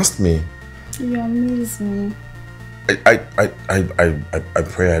 she just asked me. You amaze me. I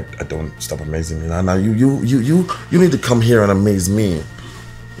pray I don't stop amazing me. Now you need to come here and amaze me.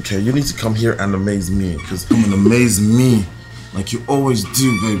 Okay, you need to come here and amaze me. Because come and amaze me. Like you always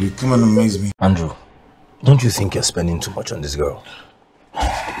do, baby. Come and amaze me. Andrew, don't you think you're spending too much on this girl?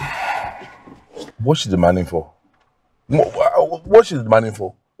 What's she demanding for? What's she demanding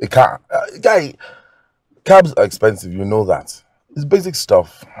for? A car. Guy, cabs are expensive, you know that. It's basic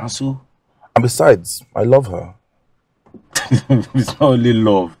stuff. Also? And besides, I love her. It's not only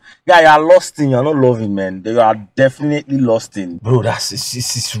love. Yeah, you are lost in. You're not loving, man. You are definitely lost in. Bro,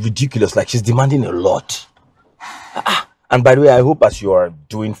 it's ridiculous. Like, she's demanding a lot. And by the way, I hope as you are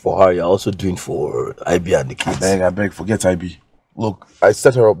doing for her, you're also doing for IB and the kids. I beg, forget IB. Look, I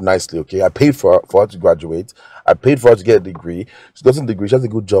set her up nicely, okay? I paid for her to graduate. I paid for her to get a degree. She got a degree. She has a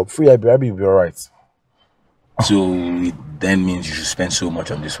good job. Free IB will be all right. So it then means you should spend so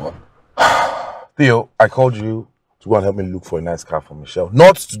much on this one. Theo, I called you to go and help me look for a nice car for Michelle.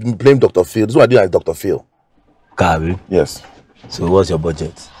 Not to blame Dr. Phil. This is what I did like Dr. Phil. Car, yes. So what's your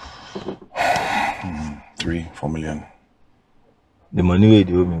budget? 3-4 million. The money where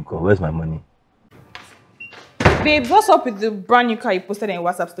you owe me, where's my money? Babe, what's up with the brand new car you posted in your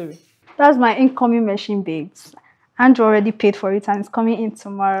WhatsApp story? That's my incoming machine, babes. Andrew already paid for it and it's coming in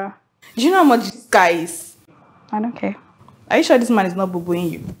tomorrow. Do you know how much this car is? I don't care. Are you sure this man is not boo-booing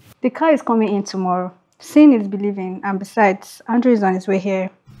you? The car is coming in tomorrow. Seeing is believing, and besides, Andrew is on his way here.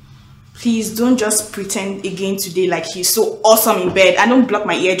 Please don't just pretend again today like he's so awesome in bed. I don't block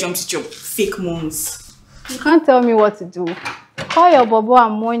my eardrums with your fake moans. You can't tell me what to do. Call your bobo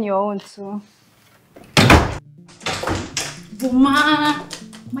and moan your own too. Buma,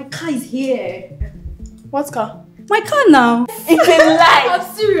 my car is here. What car? My car now. It's a lie.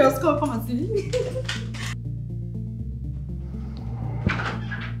 I'm serious. Come and see me.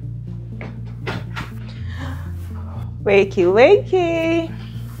 Wakey.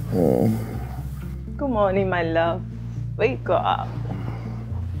 Good morning, my love. Wake up.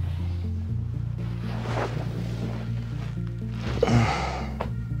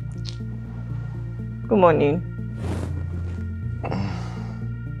 Good morning.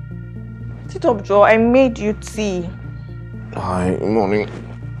 Sit up, Joe. I made you tea. Hi, good morning.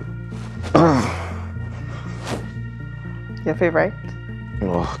 Your favorite?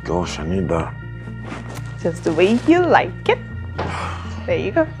 Oh gosh, I need that. Just the way you like it. There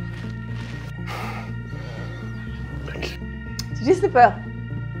you go. Thank you. Did you sleep well?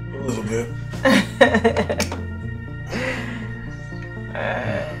 A little bit.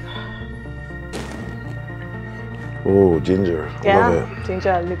 Oh, ginger. I love it. Ginger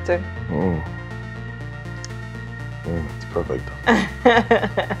and Lipton. It's perfect.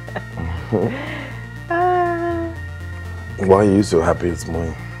 Why are you so happy this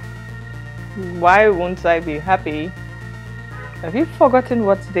morning? Why won't I be happy? Have you forgotten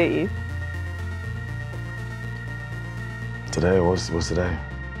what today is? Today? What's today?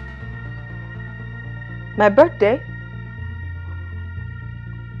 My birthday?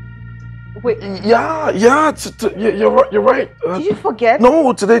 Wait. Yeah, you're right. Did you forget?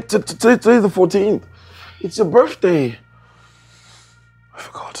 No, today's the 14th. It's your birthday. I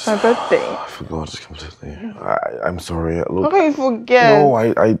forgot. My birthday. I forgot completely. I'm sorry. Look, How can you forget? No,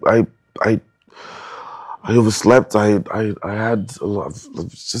 I overslept. I had a lot of,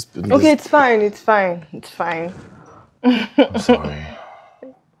 it's just been. Okay, it's fine. It's fine. It's fine. I'm sorry.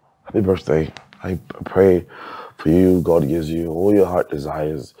 Happy birthday. I pray for you. God gives you all your heart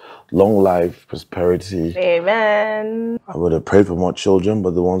desires. Long life, prosperity. Amen. I would have prayed for more children,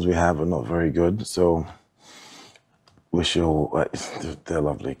 but the ones we have are not very good. So, wish you, they're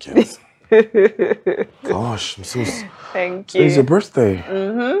lovely kids. Gosh, I'm so. Thank you. It's your birthday.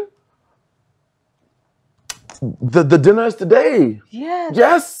 The dinner is today.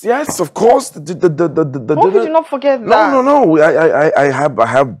 Yes. Yes, of course. The How dinner. could you not forget that? No. I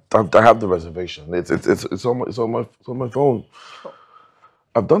have the reservation. It's on my phone.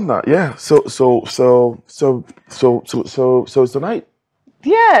 I've done that. Yeah. So it's tonight.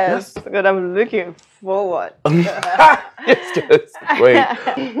 Yes. Because I'm looking forward. It's great.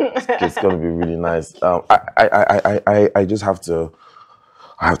 It's gonna be really nice. I just have to.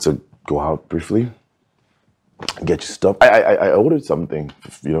 I have to go out briefly. Get you stuff. I ordered something,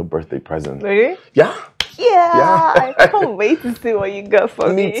 birthday present. Really? Yeah. Yeah. I can't wait to see what you got for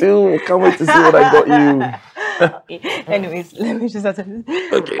me. Me too. Can't wait to see what I got you. Anyways, let me just answer this.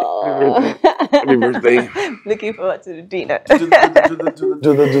 Okay. Happy birthday. Looking forward to the dinner. Do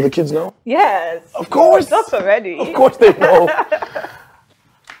the kids know? Yes. Of course. Not already. Of course they know.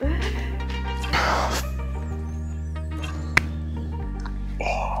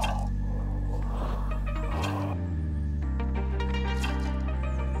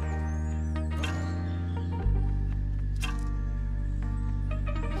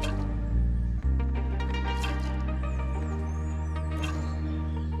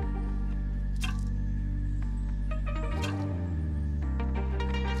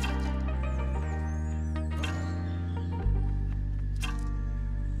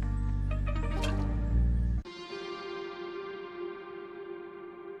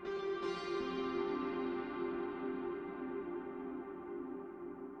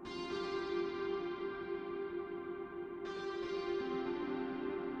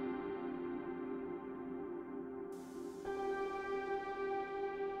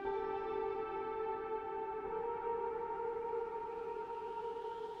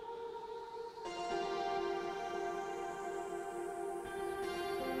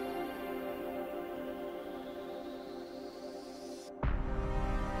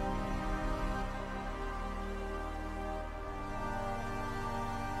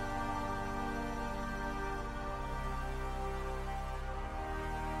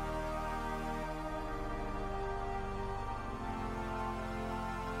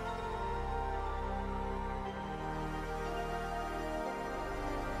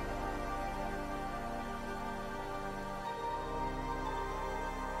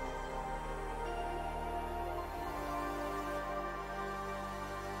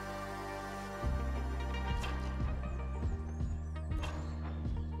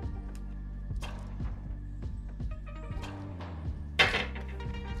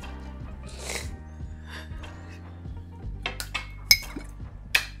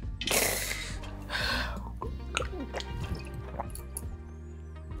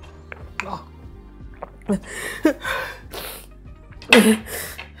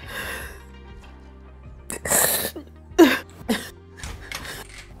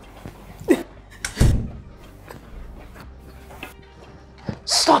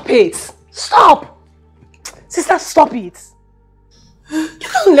 Stop it! Stop! Sister, stop it! You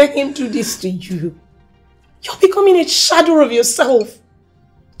can't let him do this to you. You're becoming a shadow of yourself.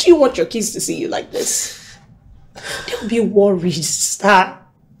 Do you want your kids to see you like this? They'll be worried, sister.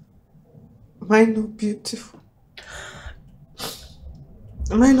 Am I not beautiful?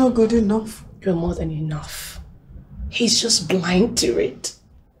 Am I not good enough? You're more than enough. He's just blind to it.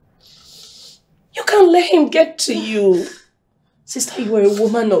 You can't let him get to you. Sister, you are a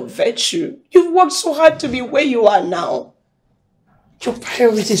woman of virtue. You've worked so hard to be where you are now. Your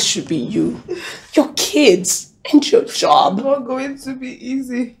priorities should be you, your kids, and your job. It's not going to be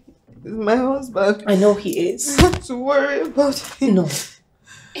easy. He's my husband. I know he is. I have to worry about him. No.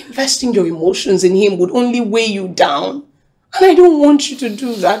 Investing your emotions in him would only weigh you down. And I don't want you to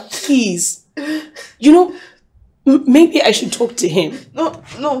do that, please. You know, maybe I should talk to him. No.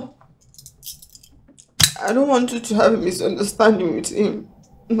 I don't want you to have a misunderstanding with him.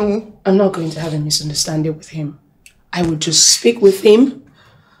 No. I'm not going to have a misunderstanding with him. I will just speak with him.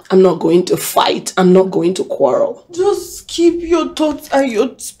 I'm not going to fight. I'm not going to quarrel. Just keep your thoughts and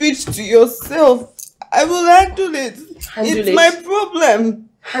your speech to yourself. I will handle it. It's my problem.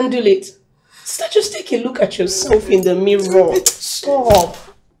 Handle it. Sister, just take a look at yourself in the mirror. Stop.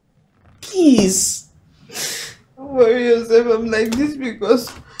 Please. Don't worry yourself. I'm like this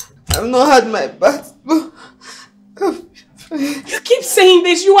because I've not had my bath. You keep saying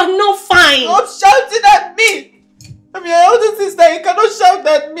this. You are not fine. Stop shouting at me. I'm your elder sister. You cannot shout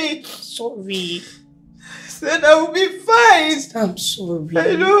at me. Sorry. I said I will be fine. I'm sorry.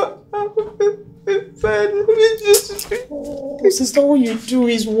 I know. I will be fine. Sister, all you do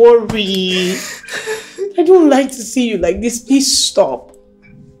is worry. I don't like to see you like this. Please stop.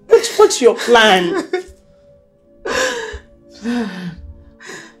 What's your plan?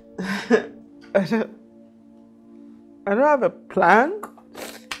 I don't have a plan,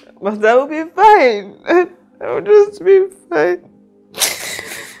 but I will be fine. I will just be fine.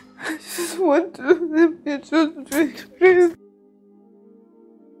 I just want to live your children, please.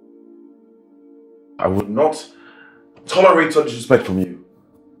 I would not tolerate such disrespect from you.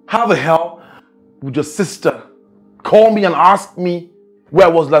 How the hell would your sister call me and ask me where I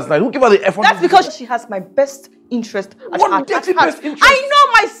was last night? Who gave her the effort? That's because she has my best interest at heart. What dirty best interest? I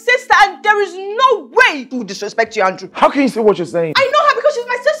know my sister and there is no way to disrespect you, Andrew. How can you say what you're saying? I know her because she's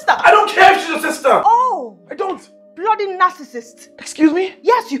my sister. I don't care if she's your sister. Oh. I don't. Bloody narcissist. Excuse me?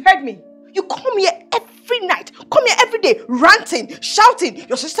 Yes, you heard me. You come here every night, come here every day, ranting, shouting.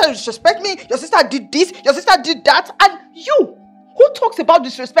 Your sister disrespect me, your sister did this, your sister did that. And you, who talks about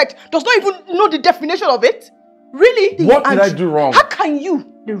disrespect, does not even know the definition of it? Really? What did I do wrong? How can you,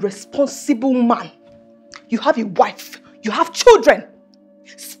 the responsible man, you have a wife, you have children,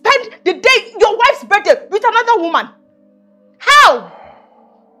 spend the day, your wife's birthday with another woman? How?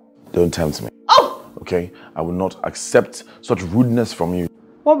 Don't tempt me. Oh! Okay? I will not accept such rudeness from you.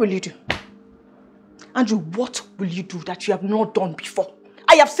 What will you do? Andrew, what will you do that you have not done before?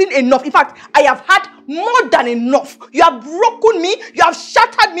 I have seen enough. In fact, I have had more than enough. You have broken me. You have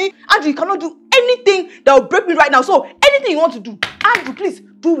shattered me. Andrew, you cannot do anything that will break me right now. So, anything you want to do, Andrew, please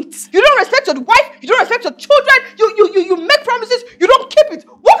do it. You don't respect your wife. You don't respect your children. You make promises. You don't keep it.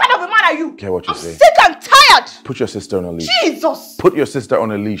 What kind of a man are you? Care what you say. I'm sick and tired. Put your sister on a leash. Jesus. Put your sister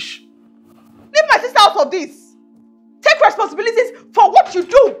on a leash. Leave my sister out of this. Take responsibilities for what you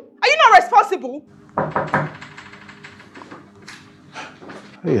do. Are you not responsible?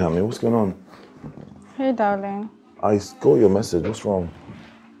 Hey, honey, what's going on? Hey, darling. I got your message. What's wrong?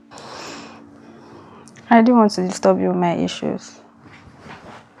 I didn't want to disturb you with my issues.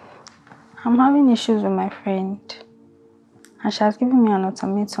 I'm having issues with my friend. And she has given me an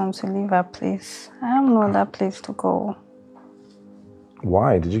ultimatum to leave her place. I have no other place to go.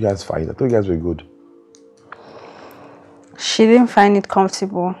 Why? Did you guys fight? I thought you guys were good. She didn't find it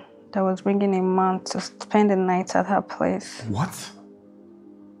comfortable that I was bringing a man to spend the night at her place. What?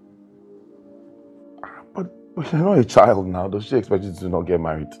 But you're not a child now. Does she expect you to not get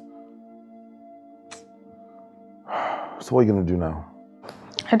married? So what are you going to do now?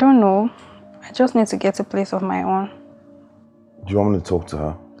 I don't know. I just need to get a place of my own. Do you want me to talk to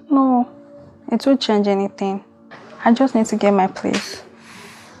her? No, it won't change anything. I just need to get my place.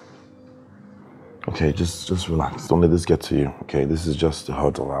 Okay, just relax. Don't let this get to you, okay? This is just a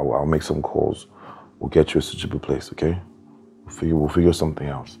hurdle. I'll make some calls. We'll get you a suitable place, okay? We'll figure something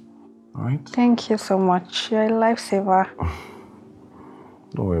else. All right? Thank you so much. You're a lifesaver.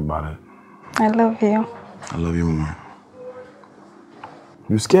 Don't worry about it. I love you. I love you, Mama.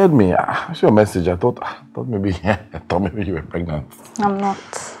 You scared me. I saw your message. I thought maybe you were pregnant. I'm not.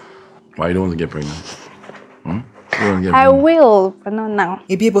 Why you don't want to get pregnant? Hmm? I will, but not now.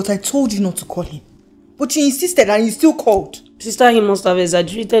 Maybe, but I told you not to call him. But you insisted and you still called. Sister, he must have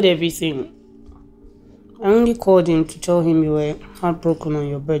exaggerated everything. I only called him to tell him you were heartbroken on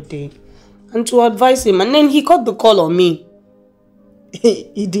your birthday. And to advise him. And then he got the call on me.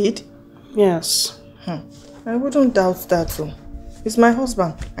 He did? Yes. I wouldn't doubt that too. He's my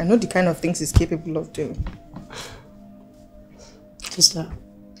husband. I know the kind of things he's capable of doing. Sister,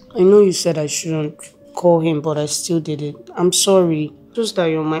 I know you said I shouldn't call him, but I still did it. I'm sorry. Just that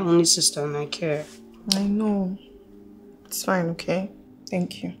you're my only sister and I care. I know. It's fine, okay?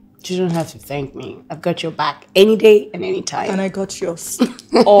 Thank you. You don't have to thank me. I've got your back any day and any time. And I got yours.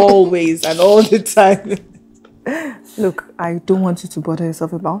 Always and all the time. Look, I don't want you to bother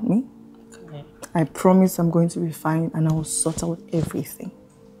yourself about me. Okay. I promise I'm going to be fine and I will sort out everything.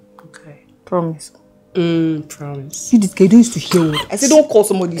 Okay. Promise. Promise. See, this guy don't used to hear what I said. Don't call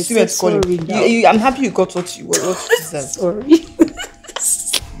somebody. See what call him. I'm happy you got what you deserve. Sorry.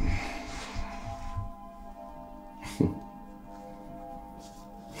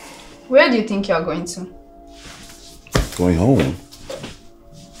 Where do you think you are going to? Going home.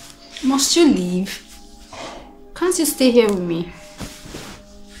 Must you leave? Can't you stay here with me?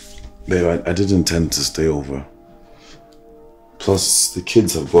 Babe, I didn't intend to stay over. Plus, the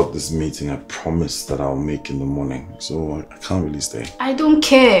kids have got this meeting I promised that I'll make in the morning, so I can't really stay. I don't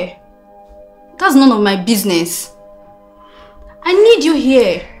care. That's none of my business. I need you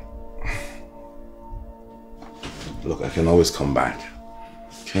here. Look, I can always come back,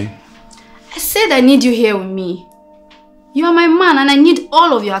 okay? I said I need you here with me. You are my man and I need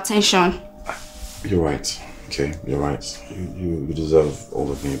all of your attention. You're right, okay? You're right. You deserve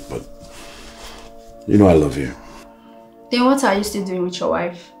all of me, but you know I love you. Then what are you still doing with your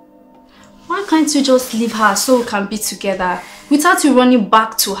wife? Why can't you just leave her so we can be together without you running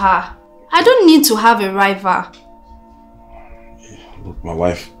back to her? I don't need to have a rival. Look, my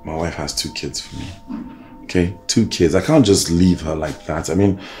wife has 2 kids for me. Okay? 2 kids. I can't just leave her like that. I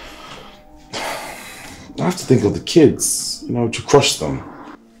mean, I have to think of the kids, you know, to crush them.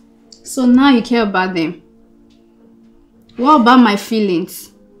 So now you care about them. What about my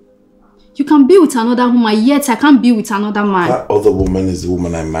feelings? You can be with another woman, yet I can't be with another man. That other woman is the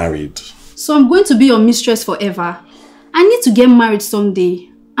woman I married. So I'm going to be your mistress forever. I need to get married someday.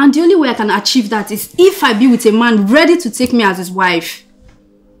 And the only way I can achieve that is if I be with a man ready to take me as his wife.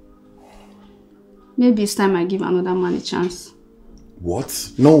 Maybe it's time I give another man a chance.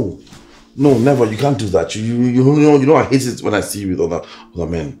 What? No. No, never. You can't do that. You know I hate it when I see you with other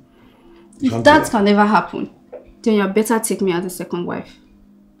men. If that can never happen, then you better take me as a second wife.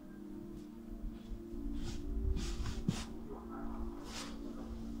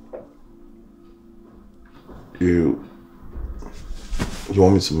 You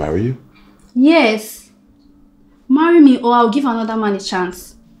want me to marry you? Yes. Marry me or I'll give another man a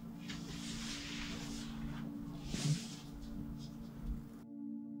chance.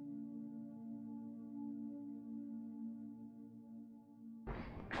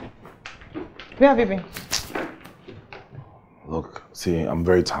 Where have you been? Look, see, I'm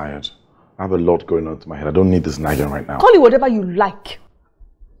very tired. I have a lot going on to my head. I don't need this nagging right now. Call it whatever you like.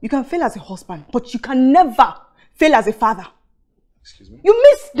 You can fail as a husband, but you can never fail as a father. Excuse me? You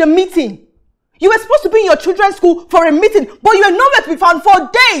missed the meeting. You were supposed to be in your children's school for a meeting, but you were nowhere to be found for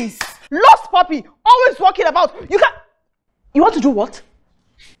days. Lost puppy, always walking about. You want to do what?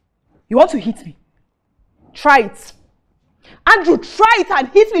 You want to hit me? Try it. Andrew, try it and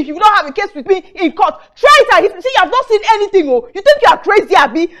hit me if you don't have a case with me in court. Try it and hit me. See, you have not seen anything. Oh, you think you are crazy,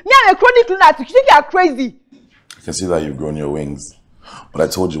 Abby? Me, I'm a chronic lunatic. You think you are crazy? I can see that you've grown your wings. But I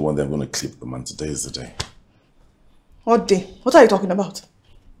told you one day I'm going to clip them, and today is the day. What day? What are you talking about?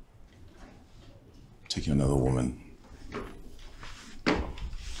 Taking another woman.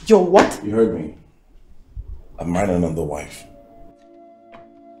 Your what? You heard me. I'm marrying another wife.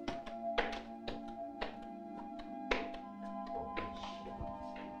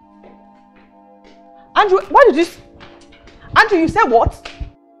 Andrew, why did you... Andrew, you said what?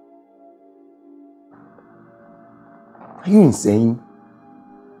 Are you insane?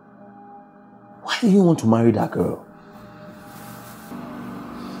 Why do you want to marry that girl?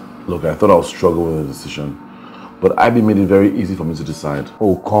 Look, I thought I would struggle with the decision, but Abby made it very easy for me to decide.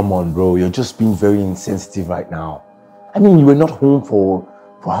 Oh, come on, bro. You're just being very insensitive right now. I mean, you were not home for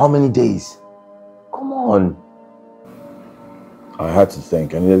how many days? Come on. I had to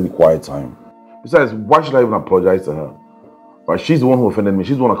think. I needed the quiet time. Besides, why should I even apologize to her? Right? She's the one who offended me.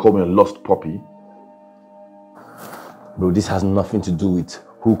 She's the one that called me a lost puppy. Bro, this has nothing to do with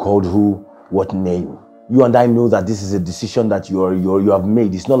who called who, what name. You and I know that this is a decision that you have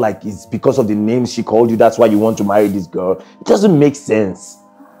made. It's not like it's because of the name she called you, that's why you want to marry this girl. It doesn't make sense.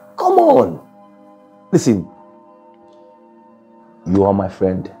 Come on. Listen, you are my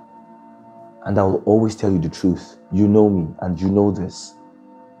friend. And I will always tell you the truth. You know me and you know this.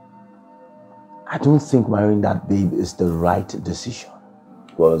 I don't think marrying that babe is the right decision.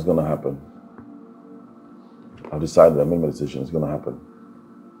 Well, it's going to happen. I've decided. I made my decision. It's going to happen.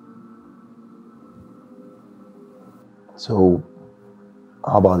 So,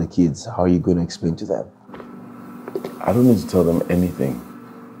 How about the kids? How are you going to explain to them? I don't need to tell them anything.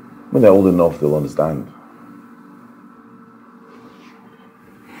 When they're old enough, they'll understand.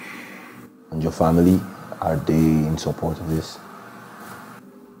 And your family, are they in support of this?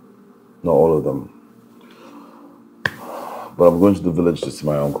 Not all of them. But I'm going to the village to see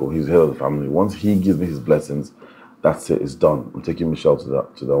my uncle. He's the head of the family. Once he gives me his blessings, that's it, it's done. I'm taking Michelle to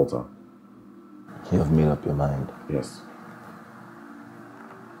the altar. You have made up your mind? Yes.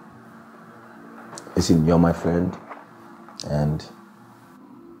 Listen, you're my friend, and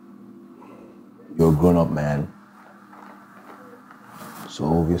you're a grown-up man. So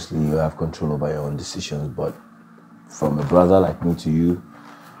obviously you have control over your own decisions, but from a brother like me to you,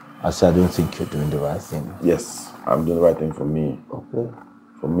 I said I don't think you're doing the right thing. Yes, I'm doing the right thing for me. Okay.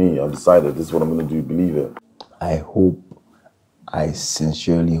 For me, I've decided this is what I'm going to do, believe it. I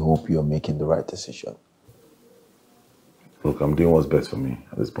sincerely hope you're making the right decision. Look, I'm doing what's best for me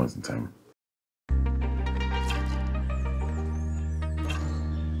at this point in time.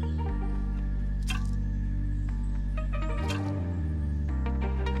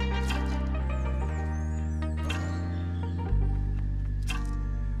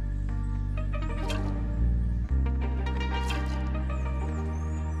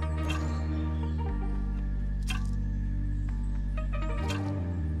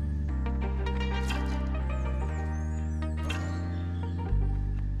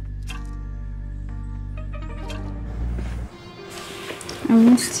 I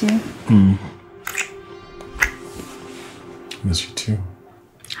missed you. Miss you too.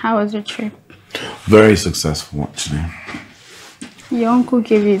 How was your trip? Very successful, actually. Your uncle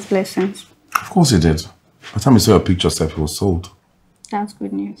gave you his blessings. Of course he did. By the time he saw your picture, he was sold. That's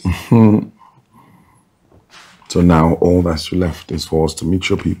good news. So now all that's left is for us to meet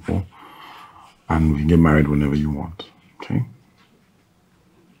your people and we can get married whenever you want. Okay?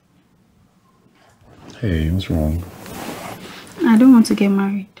 Hey, what's wrong? I don't want to get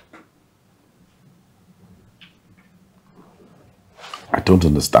married. I don't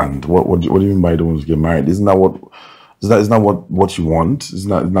understand. What do you mean by I don't want to get married? Isn't that what you want? Isn't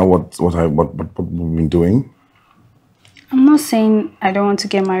that what we've been doing? I'm not saying I don't want to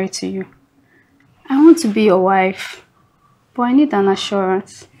get married to you. I want to be your wife, but I need an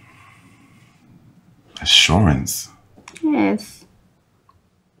assurance. Assurance? Yes.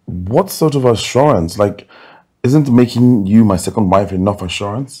 What sort of assurance? Like, isn't making you my second wife enough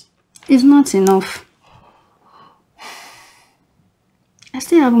assurance? It's not enough. I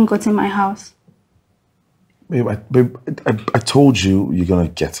still haven't gotten my house. Babe, I told you you're going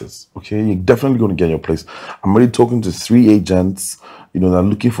to get it, okay? You're definitely going to get your place. I'm already talking to 3 agents, they're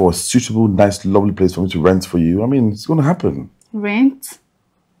looking for a suitable, nice, lovely place for me to rent for you. I mean, it's going to happen. Rent?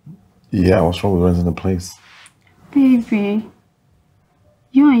 Yeah, what's wrong with renting a place? Baby,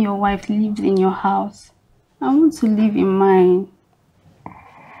 you and your wife lived in your house. I want to live in mine.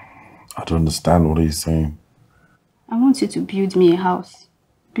 I don't understand. What are you saying? I want you to build me a house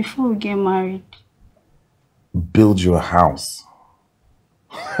before we get married. Build you a house?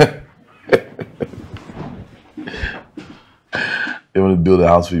 You want to build a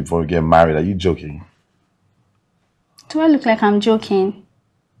house for you before we get married? Are you joking? Do I look like I'm joking?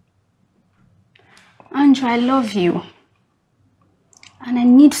 Andrew, I love you. And I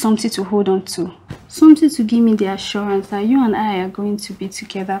need something to hold on to. Something to give me the assurance that you and I are going to be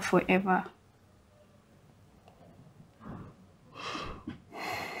together forever.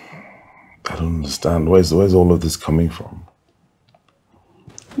 I don't understand. Where's all of this coming from?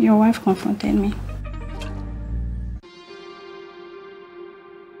 Your wife confronted me.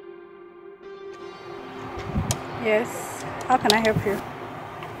 Yes. How can I help you?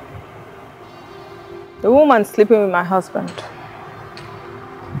 The woman sleeping with my husband.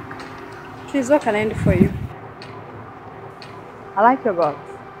 Please, what can I do for you? I like your box.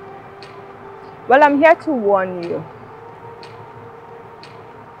 Well, I'm here to warn you.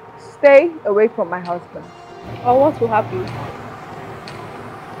 Stay away from my husband. Or what will happen?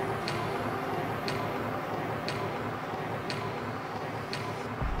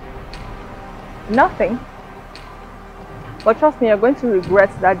 Nothing. But trust me, you're going to regret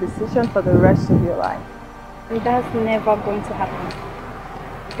that decision for the rest of your life. And that's never going to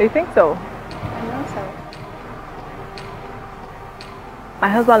happen. You think so? No, sir. My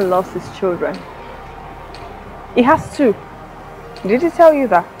husband loves his children. He has 2. Did he tell you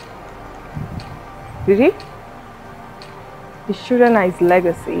that? Did he? His children are his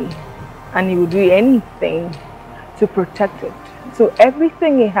legacy, and he will do anything to protect it. So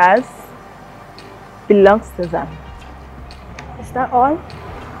everything he has belongs to them. Is that all?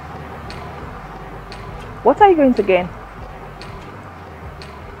 What are you going to gain?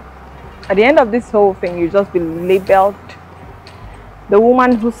 At the end of this whole thing, you just be labeled the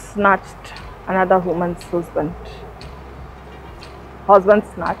woman who snatched another woman's husband. Husband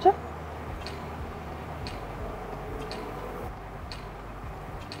snatcher?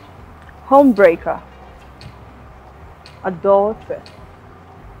 Homebreaker. Adulterer.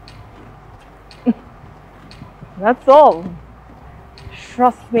 That's all.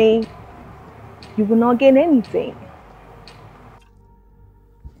 Trust me, you will not gain anything.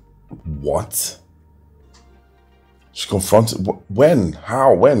 What? She confronted... When?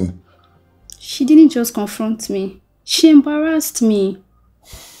 How? When? She didn't just confront me. She embarrassed me.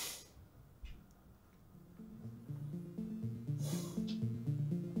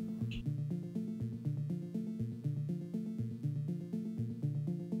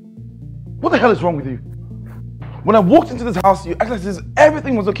 What the hell is wrong with you? When I walked into this house, you acted as if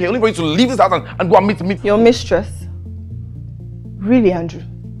everything was okay, only for you to leave this house and go and meet your mistress. Really, Andrew?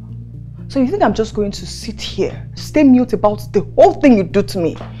 So you think I'm just going to sit here, stay mute about the whole thing you do to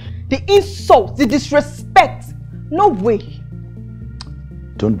me? The insult, the disrespect? No way.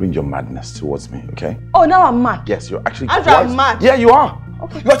 Don't bring your madness towards me, okay? Oh, now I'm mad. Yes, you're actually Andrew, I'm mad. Yeah, you are.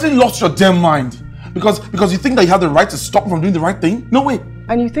 Okay. You actually lost your damn mind. Because you think that you have the right to stop me from doing the right thing? No way.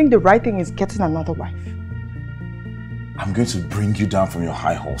 And you think the right thing is getting another wife? I'm going to bring you down from your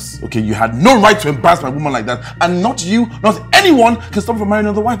high horse, okay? You had no right to embarrass my woman like that. And not you, not anyone can stop me from marrying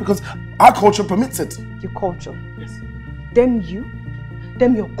another wife because our culture permits it. Your culture? Yes. Then you?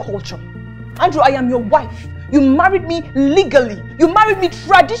 Then your culture. Andrew, I am your wife. You married me legally. You married me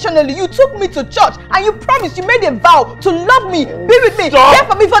traditionally. You took me to church and you promised, you made a vow to love me, be with me, care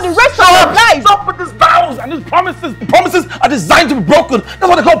for me for the rest of your life. Stop with these vows and these promises. Promises are designed to be broken. That's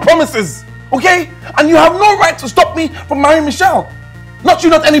what they call promises. Okay? And you have no right to stop me from marrying Michelle. Not you,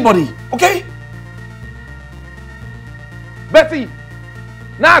 not anybody. Okay? Betty!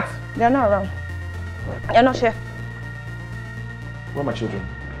 Nat! They're not around. They're not here. Where are my children?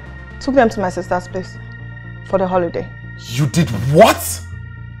 Took them to my sister's place for the holiday. You did what?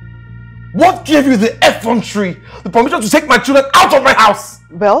 What gave you the effrontery, the permission to take my children out of my house?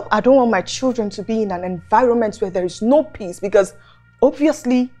 Well, I don't want my children to be in an environment where there is no peace because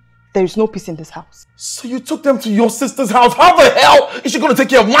obviously there is no peace in this house. So you took them to your sister's house? How the hell is she going to take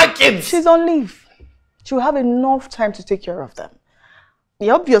care of my kids? She's on leave. She'll have enough time to take care of them.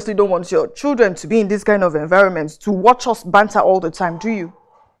 You obviously don't want your children to be in this kind of environment, to watch us banter all the time, do you?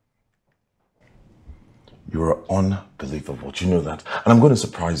 You're unbelievable. Do you know that? And I'm going to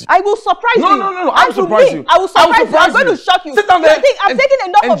surprise you. I will surprise you. No. I'll surprise you. I will surprise you. I'm going to shock you. Sit down there. You think I'm taking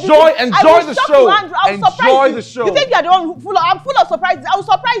enough of this? Enjoy the show. Enjoy the show. You think you're the one I'm full of surprises? I will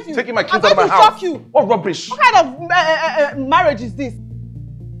surprise you. Taking my kids out of my house. I'm going to shock you. What rubbish? What kind of marriage is this?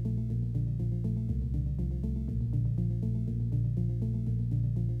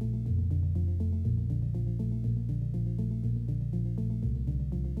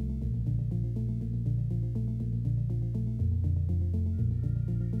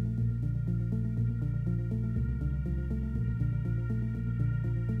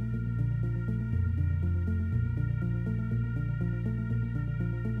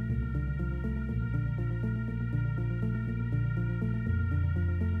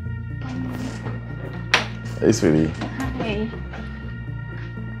 Hey, sweetie. Hey.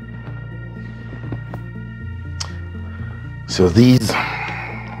 So these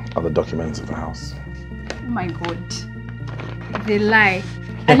are the documents of the house. Oh my God. It's a lie.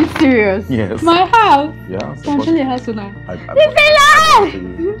 Are you serious? Yes. My house? Yeah. So I'm actually a house now. It's a lie!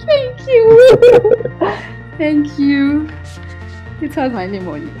 Thank you. Thank you. It has my name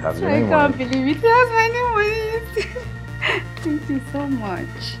on it. I can't believe it. It has my name on it. Thank you so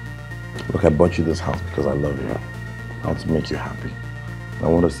much. Look, I bought you this house because I love you. I want to make you happy. I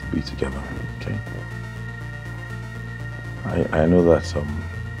want us to be together, okay? I know that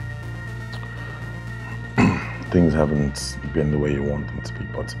things haven't been the way you want them to be,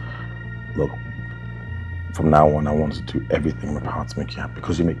 but look, from now on, I want to do everything in my power to make you happy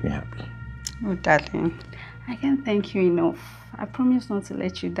because you make me happy. Oh, darling, I can't thank you enough. I promise not to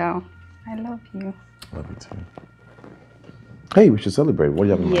let you down. I love you. Love you too. Hey, we should celebrate. What do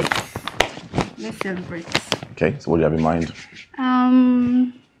you have in mind? Yes, let's celebrate. Okay, so what do you have in mind?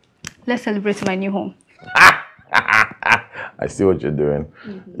 Let's celebrate my new home. I see what you're doing.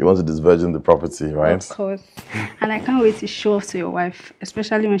 You want to disvirgin the property, right? Of course. And I can't wait to show off to your wife,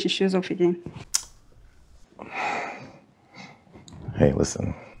 especially when she shows up again. Hey,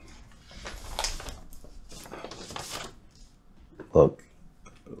 listen. Look,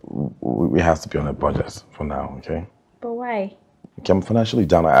 we have to be on a budget for now, okay? But why? Okay, I'm financially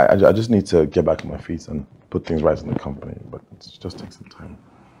down. I just need to get back on my feet and put things right in the company, but it just takes some time.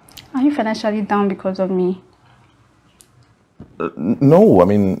 Are you financially down because of me? No, I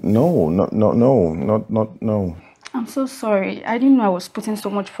mean, no. I'm so sorry. I didn't know I was putting so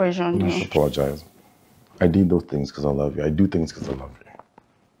much pressure on you. I apologize. I did those things because I love you. I do things because I love you.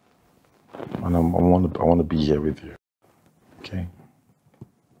 And I want to be here with you. Okay?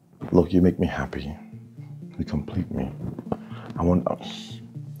 Look, you make me happy. You complete me.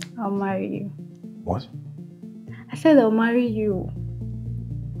 I'll marry you. What? I said I'll marry you.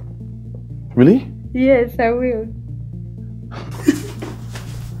 Really? Yes, I will.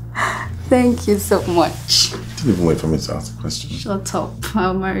 Thank you so much. Didn't even wait for me to ask a question. Shut up.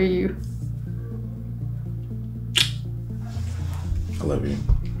 I'll marry you. I love you.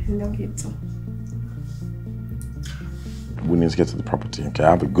 I love you too. We need to get to the property, okay? I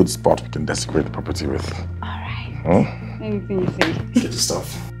have a good spot we can desecrate the property with. Alright. Huh? Anything you say. Get your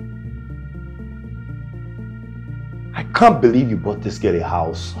stuff. I can't believe you bought this girl a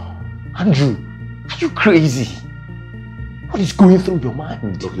house. Andrew, are you crazy? What is going through your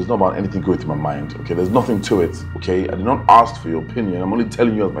mind? Look, it's not about anything going through my mind, okay? There's nothing to it, okay? I did not ask for your opinion. I'm only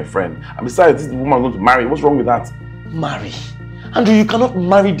telling you as my friend. And besides, this is the woman I'm going to marry. What's wrong with that? Marry? Andrew, you cannot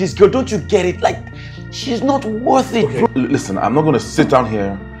marry this girl. Don't you get it? Like, she's not worth it. Okay, listen, I'm not going to sit down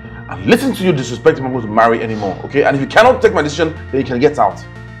here and listen to you disrespect him. I'm going to marry anymore, okay? And if you cannot take my decision, then you can get out.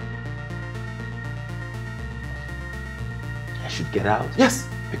 I should get out? Yes.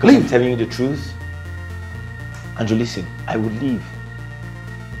 Because leave. I'm telling you the truth. Andrew, listen, I will leave.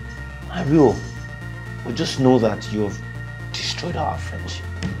 I will. But just know that you have destroyed our friendship.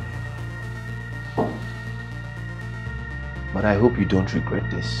 But I hope you don't regret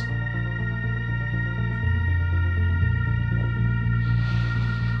this.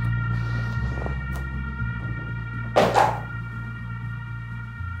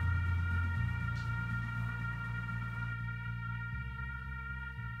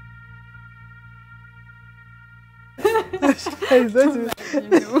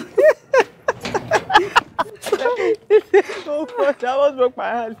 Oh God, that almost broke my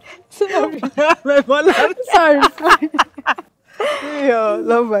hand. Sorry. Sorry. Yo,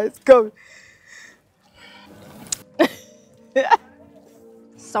 love bites, come.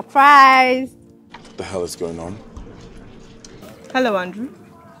 Surprise! What the hell is going on? Hello, Andrew.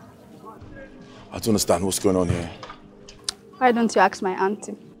 I don't understand what's going on here. Why don't you ask my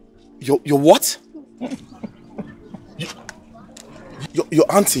auntie? Your what? Your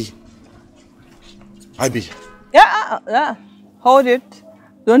auntie? Ivy. Yeah. Hold it.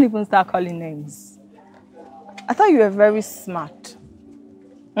 Don't even start calling names. I thought you were very smart.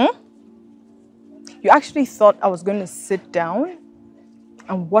 You actually thought I was going to sit down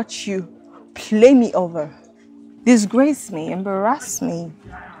and watch you play me over, disgrace me, embarrass me.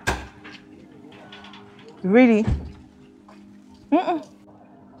 Really?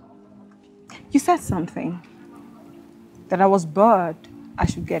 You said something that I was bored. I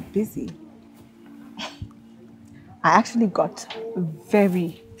should get busy. I actually got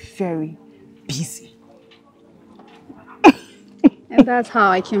very, very busy. And that's how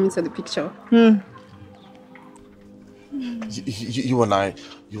I came into the picture. You and I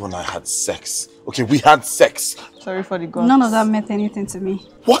had sex. Okay, we had sex. Sorry for the gods. None of that meant anything to me.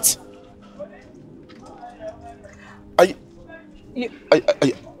 What? Are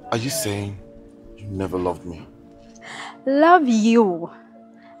you saying you never loved me? Love you?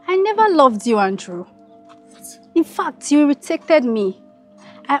 I never loved you, Andrew. In fact, you irritated me.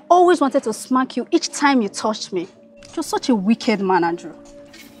 I always wanted to smack you each time you touched me. You're such a wicked man, Andrew.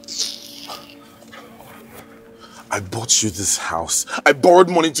 I bought you this house. I borrowed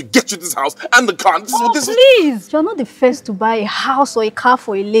money to get you this house and the car. Please! You're not the first to buy a house or a car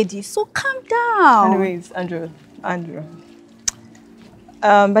for a lady, so calm down. Anyways, Andrew.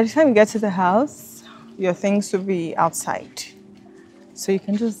 By the time you get to the house, your things will be outside. So you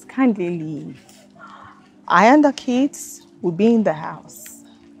can just kindly leave. I and the kids will be in the house.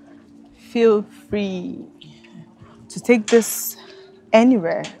 Feel free to take this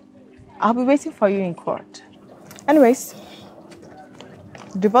anywhere. I'll be waiting for you in court. Anyways,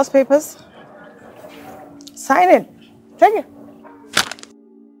 divorce papers. Sign it. Take it.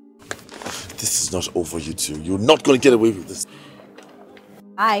 This is not over, you two. You're not going to get away with this.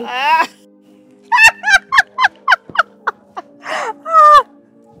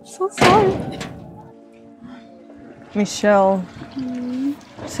 So sorry. Michelle,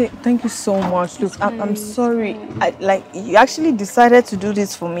 say thank you so much. Look, I'm sorry. You actually decided to do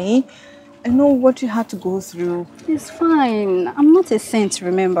this for me. I know what you had to go through. It's fine. I'm not a saint,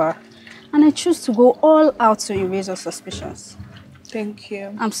 remember. And I choose to go all out to erase your suspicions. Thank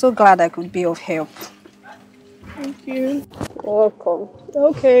you. I'm so glad I could be of help. Thank you. Welcome.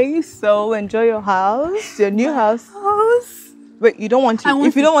 Okay, so enjoy your house, your new house. Wait, you don't want to?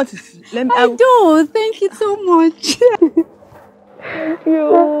 If you don't want to, let me. I do. Thank you so much. Thank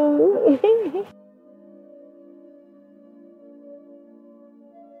you.